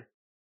hard,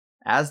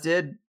 as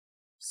did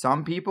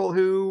some people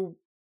who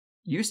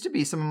used to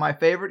be some of my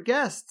favorite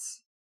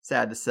guests,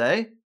 sad to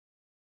say.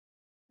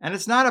 And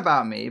it's not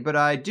about me, but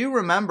I do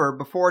remember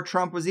before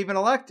Trump was even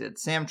elected,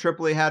 Sam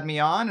Tripoli had me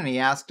on and he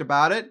asked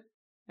about it.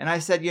 And I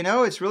said,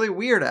 it's really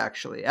weird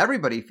actually.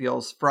 Everybody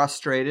feels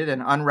frustrated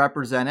and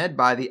unrepresented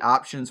by the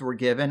options we're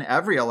given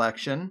every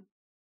election.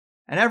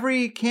 And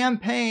every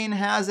campaign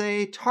has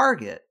a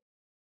target.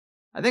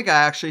 I think I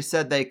actually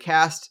said they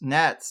cast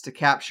nets to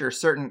capture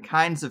certain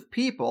kinds of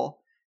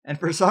people. And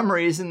for some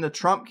reason, the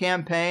Trump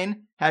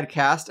campaign had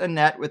cast a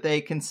net with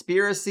a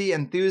conspiracy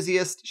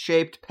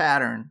enthusiast-shaped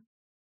pattern.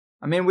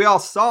 I mean, we all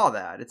saw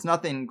that. It's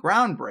nothing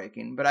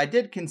groundbreaking, but I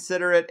did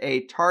consider it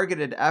a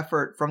targeted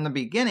effort from the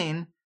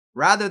beginning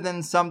rather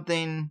than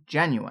something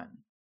genuine.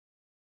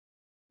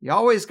 You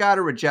always got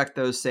to reject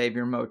those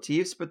savior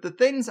motifs, but the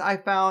things I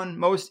found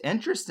most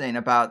interesting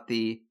about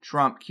the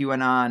Trump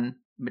QAnon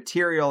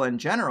material in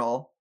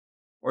general,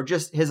 or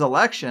just his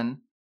election,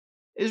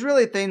 is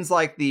really things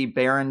like the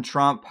Barron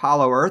Trump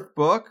Hollow Earth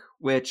book,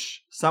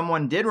 which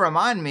someone did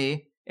remind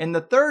me in the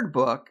third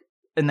book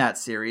in that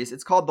series.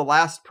 It's called The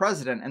Last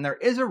President, and there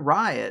is a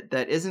riot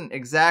that isn't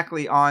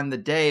exactly on the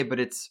day,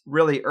 but it's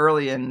really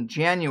early in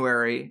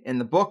January in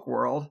the book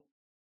world.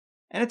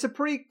 And it's a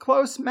pretty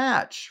close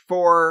match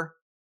for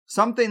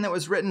something that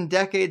was written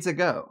decades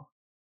ago.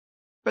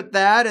 But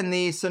that and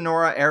the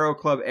Sonora Aero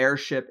Club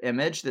airship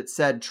image that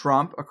said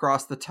Trump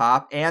across the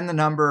top and the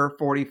number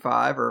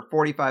 45 or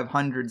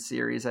 4500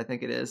 series, I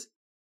think it is,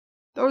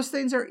 those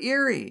things are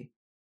eerie.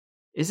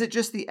 Is it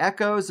just the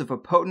echoes of a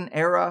potent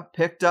era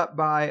picked up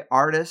by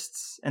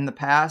artists in the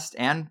past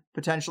and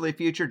potentially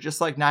future, just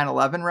like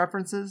 9/11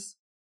 references?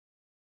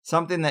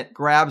 Something that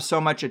grabs so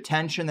much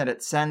attention that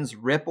it sends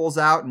ripples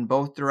out in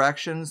both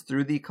directions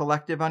through the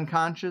collective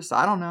unconscious?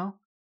 I don't know.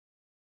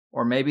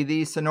 Or maybe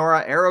the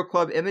Sonora Aero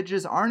Club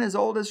images aren't as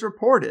old as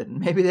reported.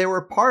 Maybe they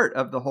were part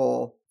of the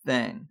whole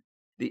thing.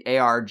 The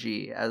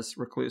ARG, as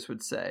Recluse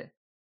would say.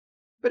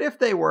 But if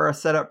they were a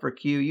setup for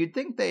Q, you'd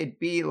think they'd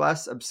be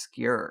less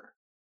obscure.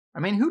 I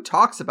mean, who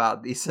talks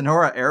about the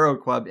Sonora Aero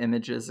Club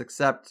images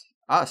except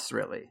us,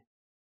 really?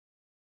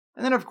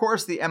 And then, of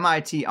course, the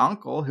MIT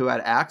uncle who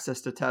had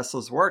access to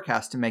Tesla's work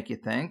has to make you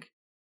think.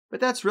 But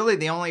that's really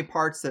the only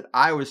parts that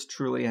I was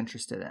truly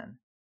interested in.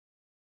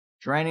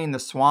 Draining the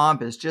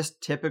swamp is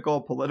just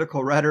typical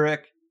political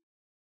rhetoric.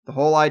 The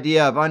whole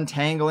idea of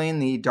untangling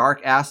the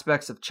dark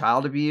aspects of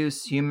child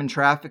abuse, human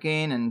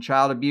trafficking, and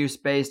child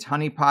abuse-based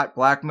honeypot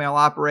blackmail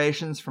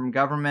operations from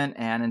government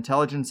and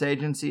intelligence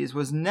agencies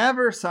was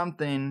never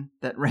something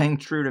that rang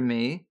true to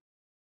me.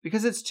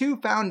 because it's too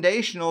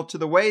foundational to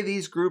the way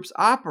these groups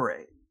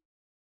operate.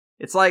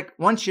 It's like,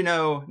 once you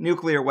know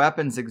nuclear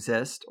weapons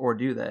exist, or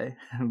do they?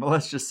 But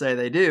let's just say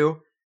they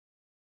do,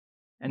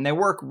 and they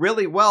work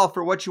really well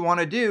for what you want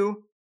to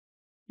do,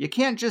 you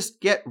can't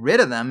just get rid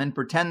of them and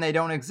pretend they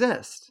don't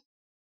exist.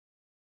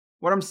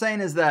 What I'm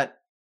saying is that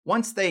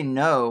once they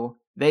know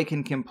they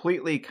can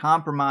completely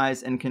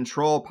compromise and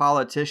control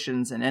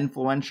politicians and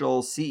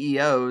influential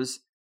CEOs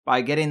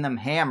by getting them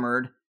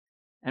hammered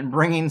and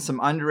bringing some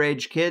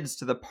underage kids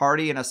to the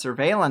party in a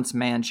surveillance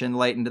mansion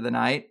late into the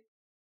night,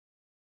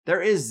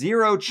 there is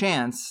zero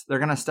chance they're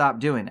going to stop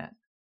doing it.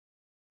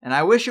 And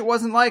I wish it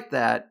wasn't like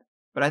that,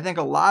 but I think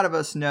a lot of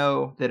us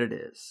know that it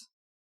is.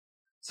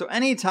 So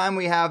anytime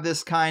we have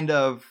this kind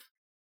of,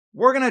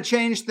 we're going to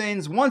change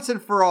things once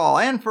and for all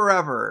and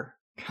forever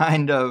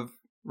kind of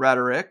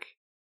rhetoric,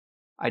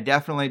 I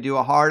definitely do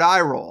a hard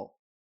eye roll,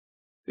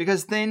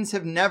 because things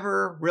have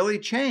never really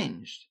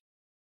changed.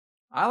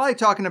 I like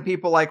talking to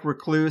people like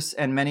Recluse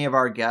and many of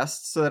our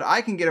guests so that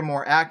I can get a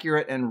more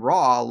accurate and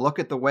raw look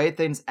at the way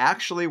things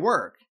actually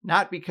work,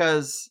 not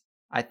because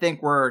I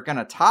think we're going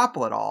to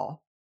topple it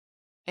all.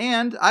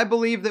 And I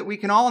believe that we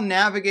can all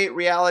navigate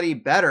reality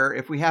better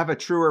if we have a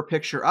truer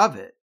picture of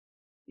it,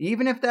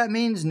 even if that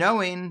means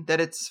knowing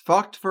that it's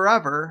fucked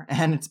forever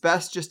and it's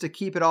best just to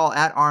keep it all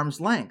at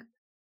arm's length.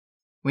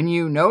 When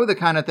you know the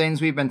kind of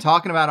things we've been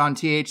talking about on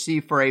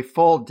THC for a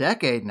full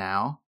decade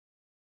now,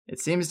 it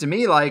seems to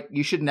me like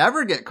you should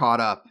never get caught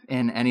up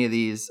in any of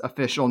these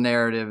official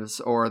narratives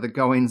or the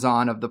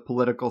goings-on of the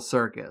political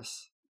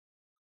circus.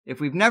 If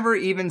we've never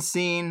even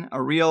seen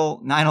a real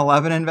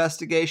 9/11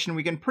 investigation,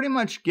 we can pretty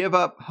much give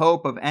up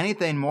hope of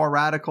anything more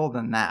radical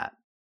than that.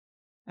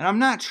 And I'm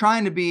not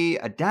trying to be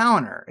a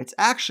downer. It's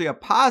actually a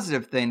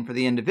positive thing for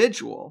the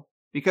individual,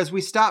 because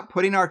we stop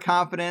putting our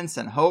confidence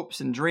and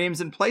hopes and dreams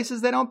in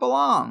places they don't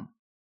belong.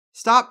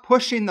 Stop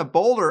pushing the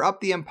boulder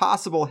up the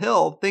impossible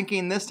hill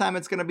thinking this time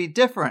it's going to be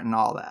different and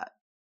all that.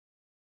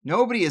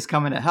 Nobody is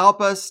coming to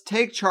help us.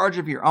 Take charge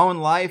of your own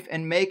life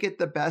and make it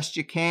the best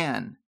you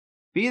can.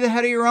 Be the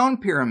head of your own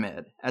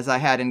pyramid, as I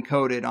had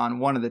encoded on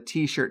one of the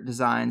t-shirt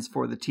designs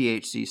for the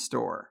THC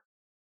store.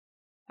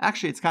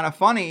 Actually, it's kind of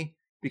funny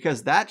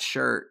because that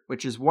shirt,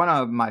 which is one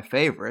of my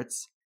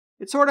favorites,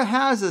 it sort of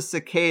has a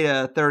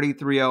Cicada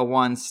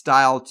 3301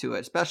 style to it,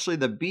 especially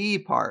the B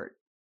part.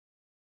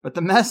 But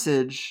the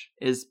message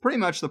is pretty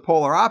much the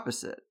polar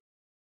opposite.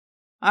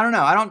 I don't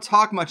know, I don't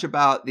talk much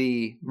about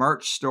the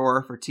merch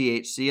store for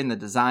THC and the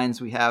designs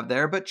we have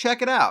there, but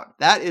check it out.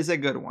 That is a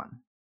good one.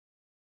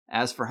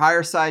 As for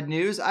Higher Side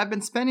News, I've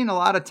been spending a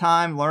lot of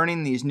time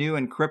learning these new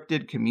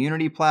encrypted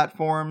community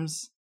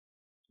platforms.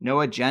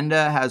 No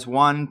Agenda has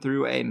one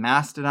through a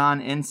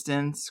Mastodon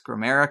instance.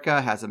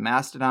 Grammarica has a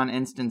Mastodon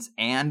instance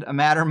and a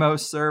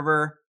Mattermost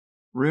server.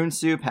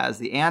 RuneSoup has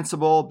the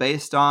Ansible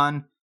based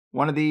on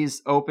one of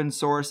these open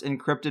source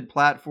encrypted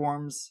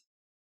platforms.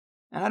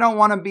 And I don't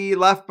want to be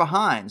left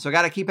behind, so I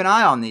got to keep an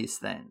eye on these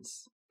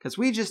things, because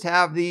we just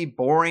have the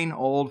boring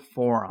old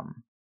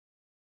forum.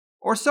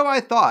 Or so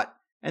I thought,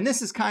 and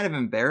this is kind of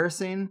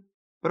embarrassing,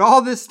 but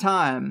all this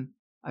time,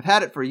 I've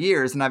had it for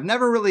years, and I've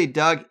never really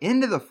dug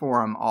into the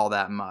forum all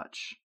that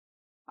much.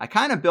 I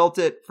kind of built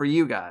it for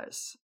you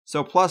guys,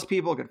 so plus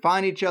people could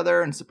find each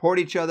other and support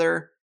each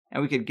other,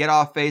 and we could get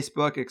off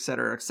Facebook,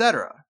 etc.,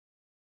 etc.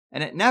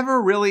 And it never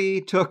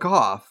really took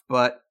off,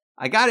 but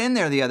I got in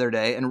there the other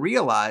day and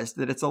realized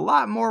that it's a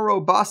lot more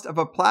robust of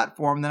a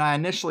platform than I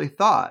initially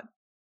thought.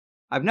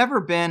 I've never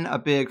been a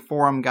big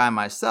forum guy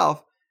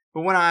myself,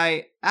 but when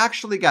I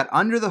actually got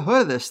under the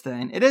hood of this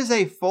thing, it is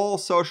a full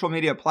social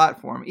media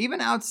platform,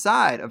 even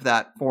outside of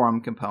that forum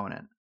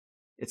component.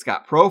 It's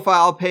got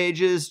profile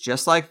pages,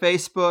 just like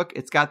Facebook.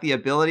 It's got the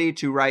ability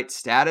to write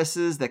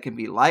statuses that can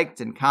be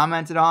liked and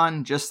commented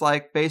on, just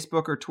like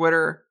Facebook or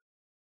Twitter.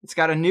 It's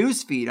got a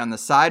news feed on the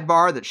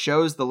sidebar that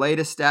shows the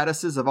latest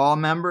statuses of all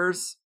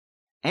members.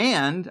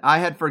 And I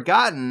had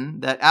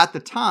forgotten that at the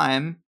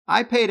time,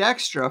 I paid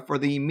extra for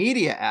the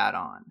media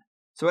add-on.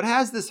 So it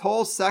has this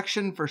whole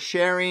section for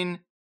sharing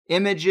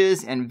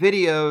images and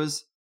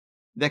videos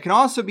that can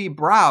also be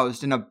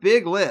browsed in a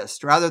big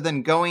list rather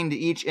than going to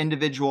each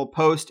individual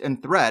post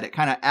and thread. It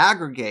kind of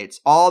aggregates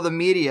all the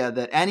media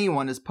that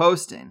anyone is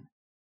posting.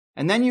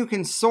 And then you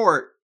can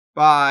sort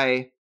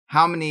by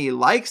how many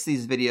likes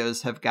these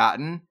videos have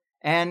gotten,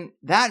 and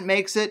that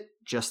makes it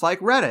just like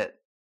Reddit.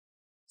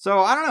 So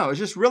I don't know, it's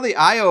just really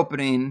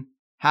eye-opening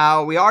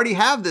how we already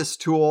have this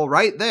tool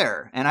right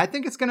there, and I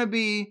think it's going to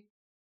be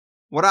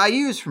what I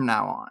use from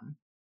now on.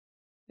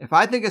 If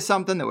I think of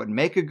something that would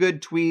make a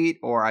good tweet,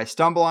 or I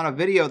stumble on a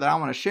video that I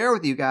want to share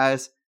with you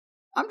guys,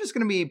 I'm just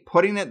going to be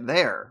putting it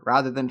there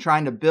rather than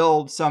trying to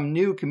build some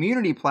new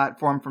community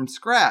platform from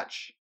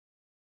scratch.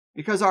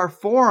 Because our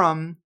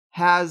forum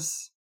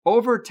has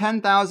over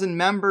 10,000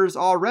 members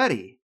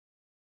already.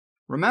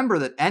 Remember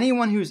that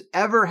anyone who's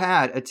ever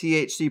had a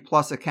THC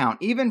Plus account,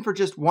 even for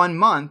just 1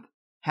 month,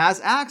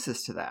 has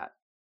access to that.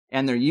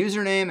 And their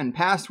username and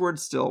password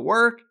still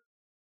work,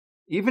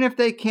 even if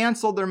they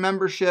canceled their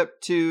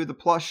membership to the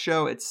Plus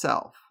show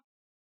itself.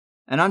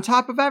 And on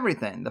top of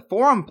everything, the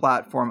forum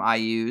platform I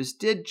use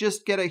did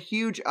just get a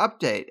huge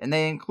update, and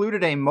they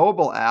included a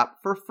mobile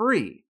app for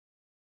free.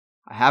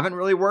 I haven't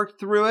really worked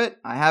through it.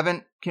 I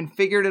haven't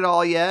configured it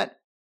all yet,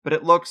 but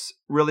it looks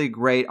really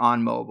great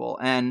on mobile.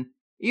 And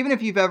even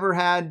if you've ever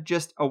had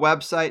just a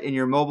website in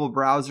your mobile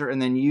browser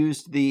and then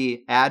used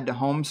the add to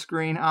home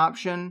screen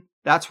option,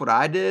 that's what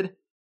I did,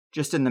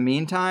 just in the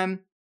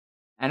meantime.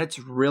 And it's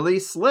really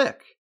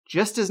slick.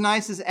 Just as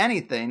nice as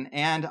anything,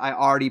 and I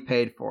already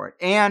paid for it.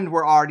 And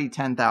we're already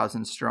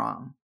 10,000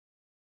 strong.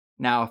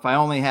 Now, if I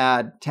only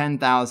had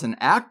 10,000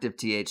 active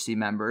THC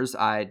members,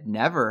 I'd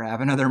never have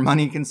another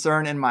money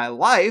concern in my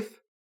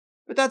life.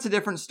 But that's a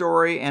different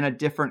story and a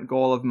different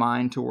goal of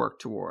mine to work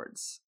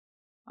towards.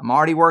 I'm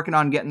already working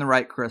on getting the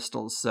right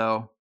crystals,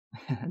 so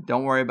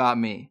don't worry about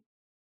me.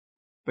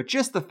 But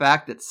just the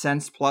fact that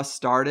Sense Plus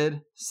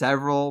started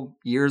several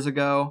years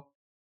ago,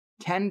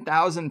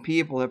 10,000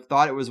 people have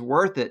thought it was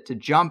worth it to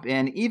jump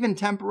in, even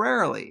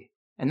temporarily.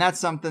 And that's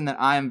something that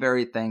I am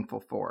very thankful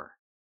for.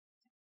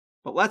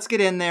 But let's get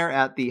in there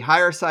at the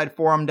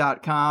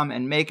highersideforum.com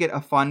and make it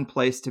a fun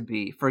place to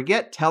be.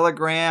 Forget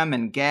Telegram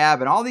and Gab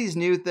and all these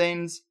new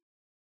things.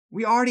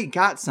 We already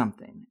got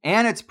something,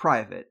 and it's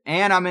private,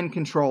 and I'm in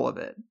control of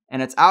it.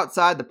 And it's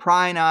outside the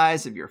prying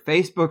eyes of your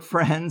Facebook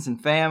friends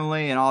and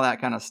family and all that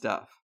kind of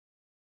stuff.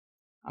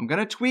 I'm going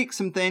to tweak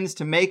some things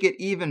to make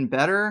it even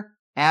better.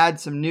 Add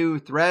some new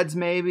threads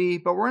maybe,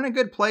 but we're in a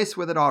good place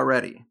with it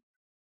already.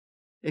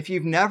 If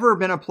you've never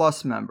been a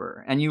Plus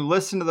member and you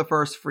listen to the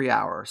first free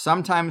hour,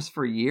 sometimes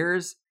for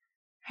years,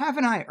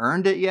 haven't I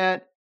earned it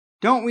yet?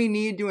 Don't we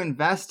need to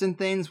invest in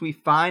things we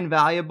find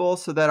valuable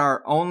so that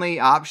our only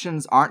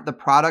options aren't the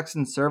products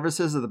and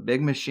services of the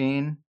big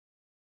machine?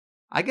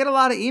 I get a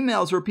lot of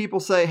emails where people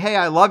say, hey,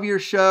 I love your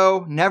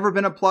show, never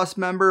been a Plus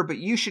member, but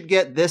you should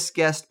get this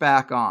guest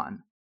back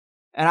on.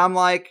 And I'm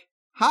like,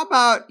 how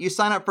about you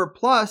sign up for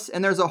Plus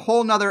and there's a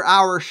whole nother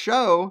hour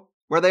show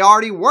where they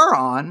already were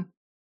on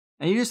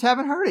and you just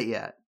haven't heard it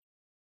yet?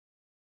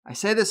 I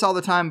say this all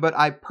the time, but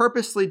I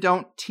purposely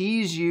don't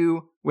tease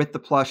you with the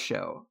Plus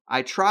show.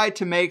 I try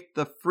to make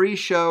the free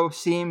show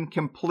seem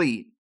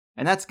complete.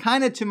 And that's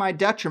kind of to my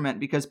detriment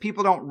because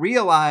people don't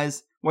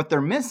realize what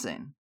they're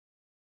missing.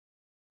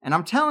 And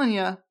I'm telling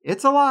you,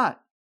 it's a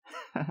lot.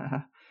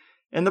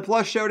 In the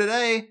Plus show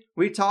today,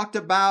 we talked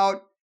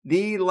about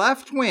the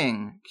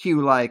left-wing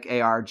Q-like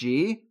ARG,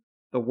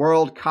 the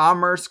World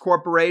Commerce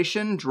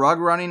Corporation, drug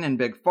running in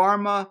Big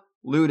Pharma,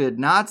 looted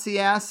Nazi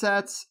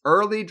assets,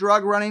 early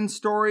drug running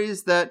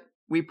stories that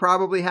we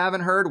probably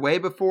haven't heard way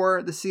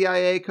before the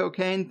CIA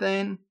cocaine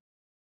thing,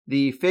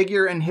 the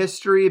figure in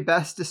history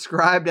best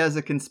described as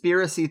a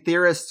conspiracy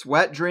theorist's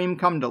wet dream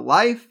come to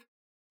life,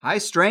 high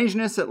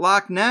strangeness at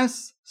Loch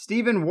Ness,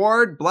 Stephen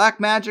Ward,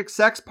 black magic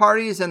sex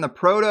parties and the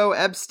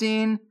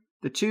proto-Epstein,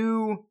 the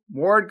two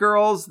Ward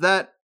girls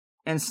that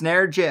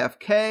ensnared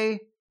JFK,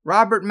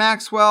 Robert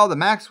Maxwell, the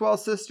Maxwell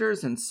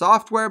sisters, and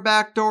software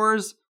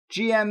backdoors,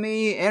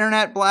 GME,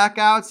 internet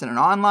blackouts, and an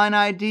online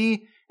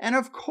ID, and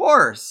of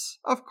course,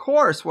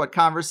 what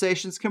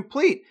conversations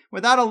complete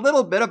without a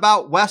little bit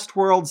about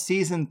Westworld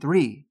Season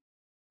 3.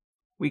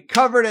 We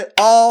covered it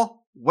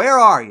all. Where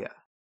are you?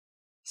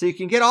 So you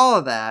can get all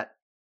of that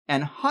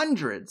and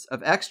hundreds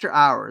of extra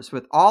hours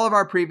with all of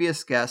our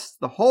previous guests,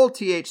 the whole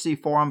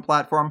THC Forum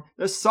platform,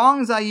 the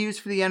songs I use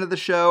for the end of the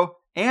show,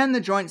 and the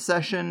joint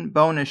session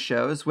bonus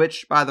shows,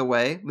 which, by the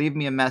way, leave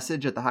me a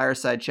message at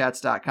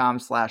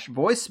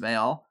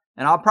thehighersidechats.com/voicemail,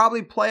 and I'll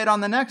probably play it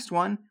on the next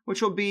one,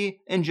 which will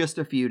be in just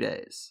a few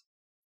days.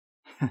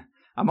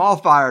 I'm all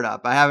fired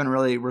up. I haven't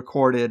really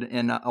recorded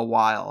in a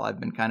while. I've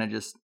been kind of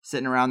just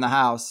sitting around the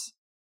house,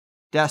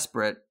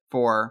 desperate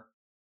for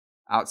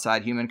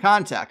outside human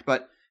contact.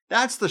 But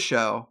that's the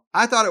show.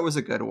 I thought it was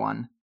a good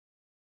one.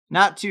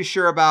 Not too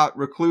sure about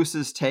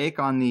Recluse's take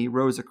on the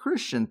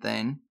Rosicrucian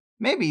thing.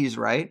 Maybe he's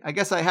right. I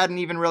guess I hadn't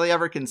even really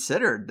ever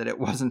considered that it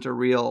wasn't a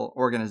real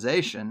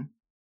organization.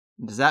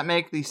 Does that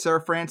make the Sir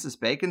Francis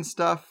Bacon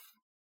stuff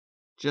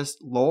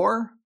just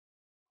lore?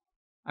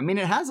 I mean,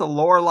 it has a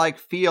lore-like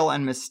feel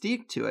and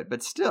mystique to it,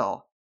 but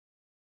still.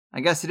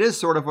 I guess it is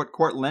sort of what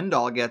Court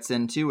Lindahl gets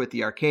into with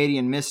the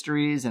Arcadian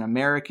mysteries and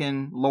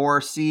American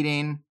lore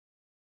seeding.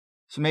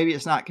 So maybe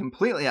it's not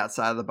completely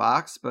outside of the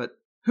box, but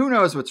who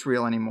knows what's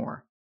real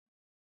anymore.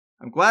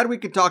 I'm glad we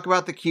could talk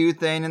about the Q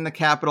thing and the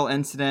Capitol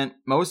incident.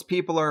 Most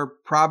people are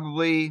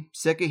probably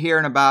sick of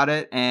hearing about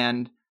it,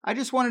 and I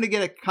just wanted to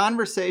get a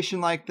conversation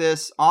like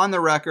this on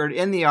the record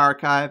in the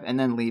archive and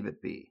then leave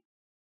it be.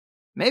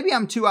 Maybe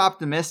I'm too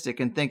optimistic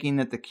in thinking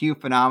that the Q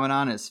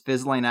phenomenon is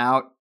fizzling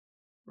out.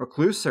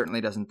 Recluse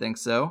certainly doesn't think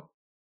so.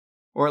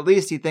 Or at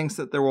least he thinks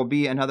that there will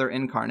be another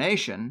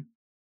incarnation,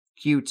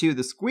 Q2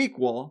 the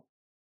Squeakquel.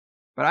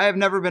 But I have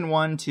never been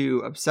one to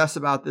obsess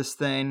about this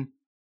thing,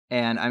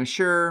 and I'm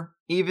sure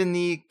even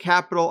the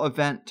Capitol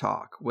event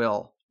talk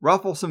will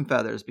ruffle some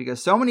feathers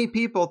because so many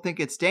people think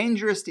it's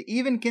dangerous to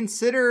even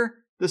consider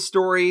the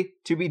story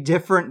to be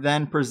different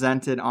than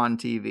presented on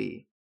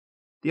TV.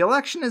 The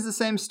election is the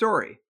same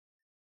story.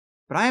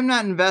 But I am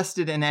not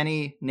invested in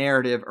any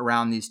narrative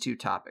around these two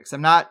topics.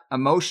 I'm not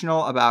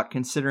emotional about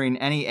considering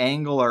any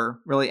angle or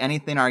really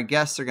anything our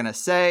guests are going to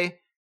say.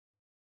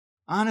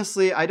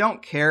 Honestly, I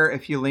don't care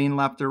if you lean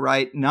left or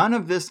right. None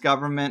of this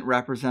government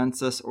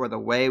represents us or the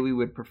way we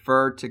would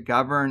prefer to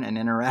govern and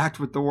interact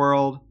with the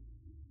world.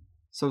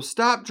 So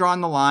stop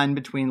drawing the line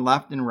between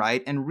left and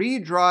right and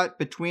redraw it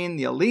between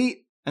the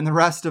elite and the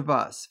rest of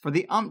us for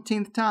the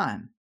umpteenth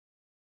time.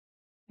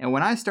 And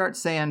when I start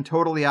saying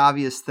totally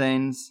obvious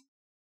things,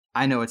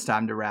 I know it's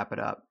time to wrap it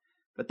up.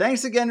 But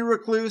thanks again to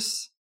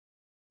Recluse.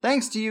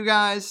 Thanks to you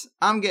guys.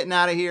 I'm getting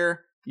out of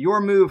here.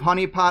 Your move,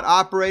 honeypot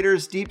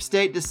operators, deep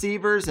state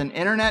deceivers, and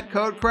internet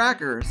code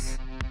crackers.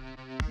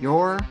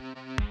 Your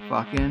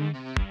fucking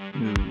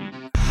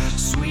move.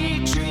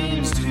 Sweet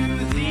dreams to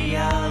the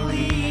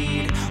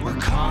elite. We're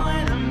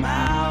calling them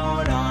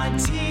out on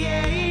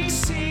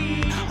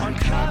THC.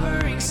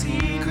 Uncovering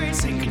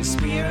secrets and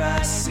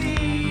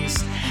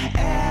conspiracies.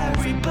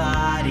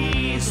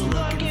 Everybody's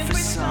looking for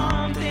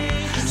something.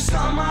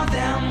 Some of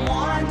them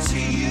want to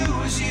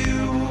use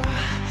you.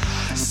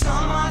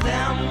 Some of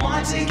them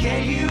want to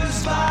get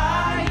used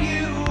by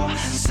you.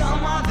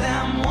 Some of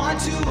them want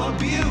to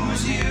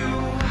abuse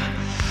you.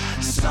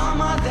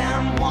 Some of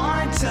them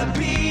want to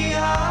be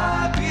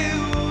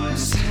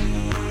abused.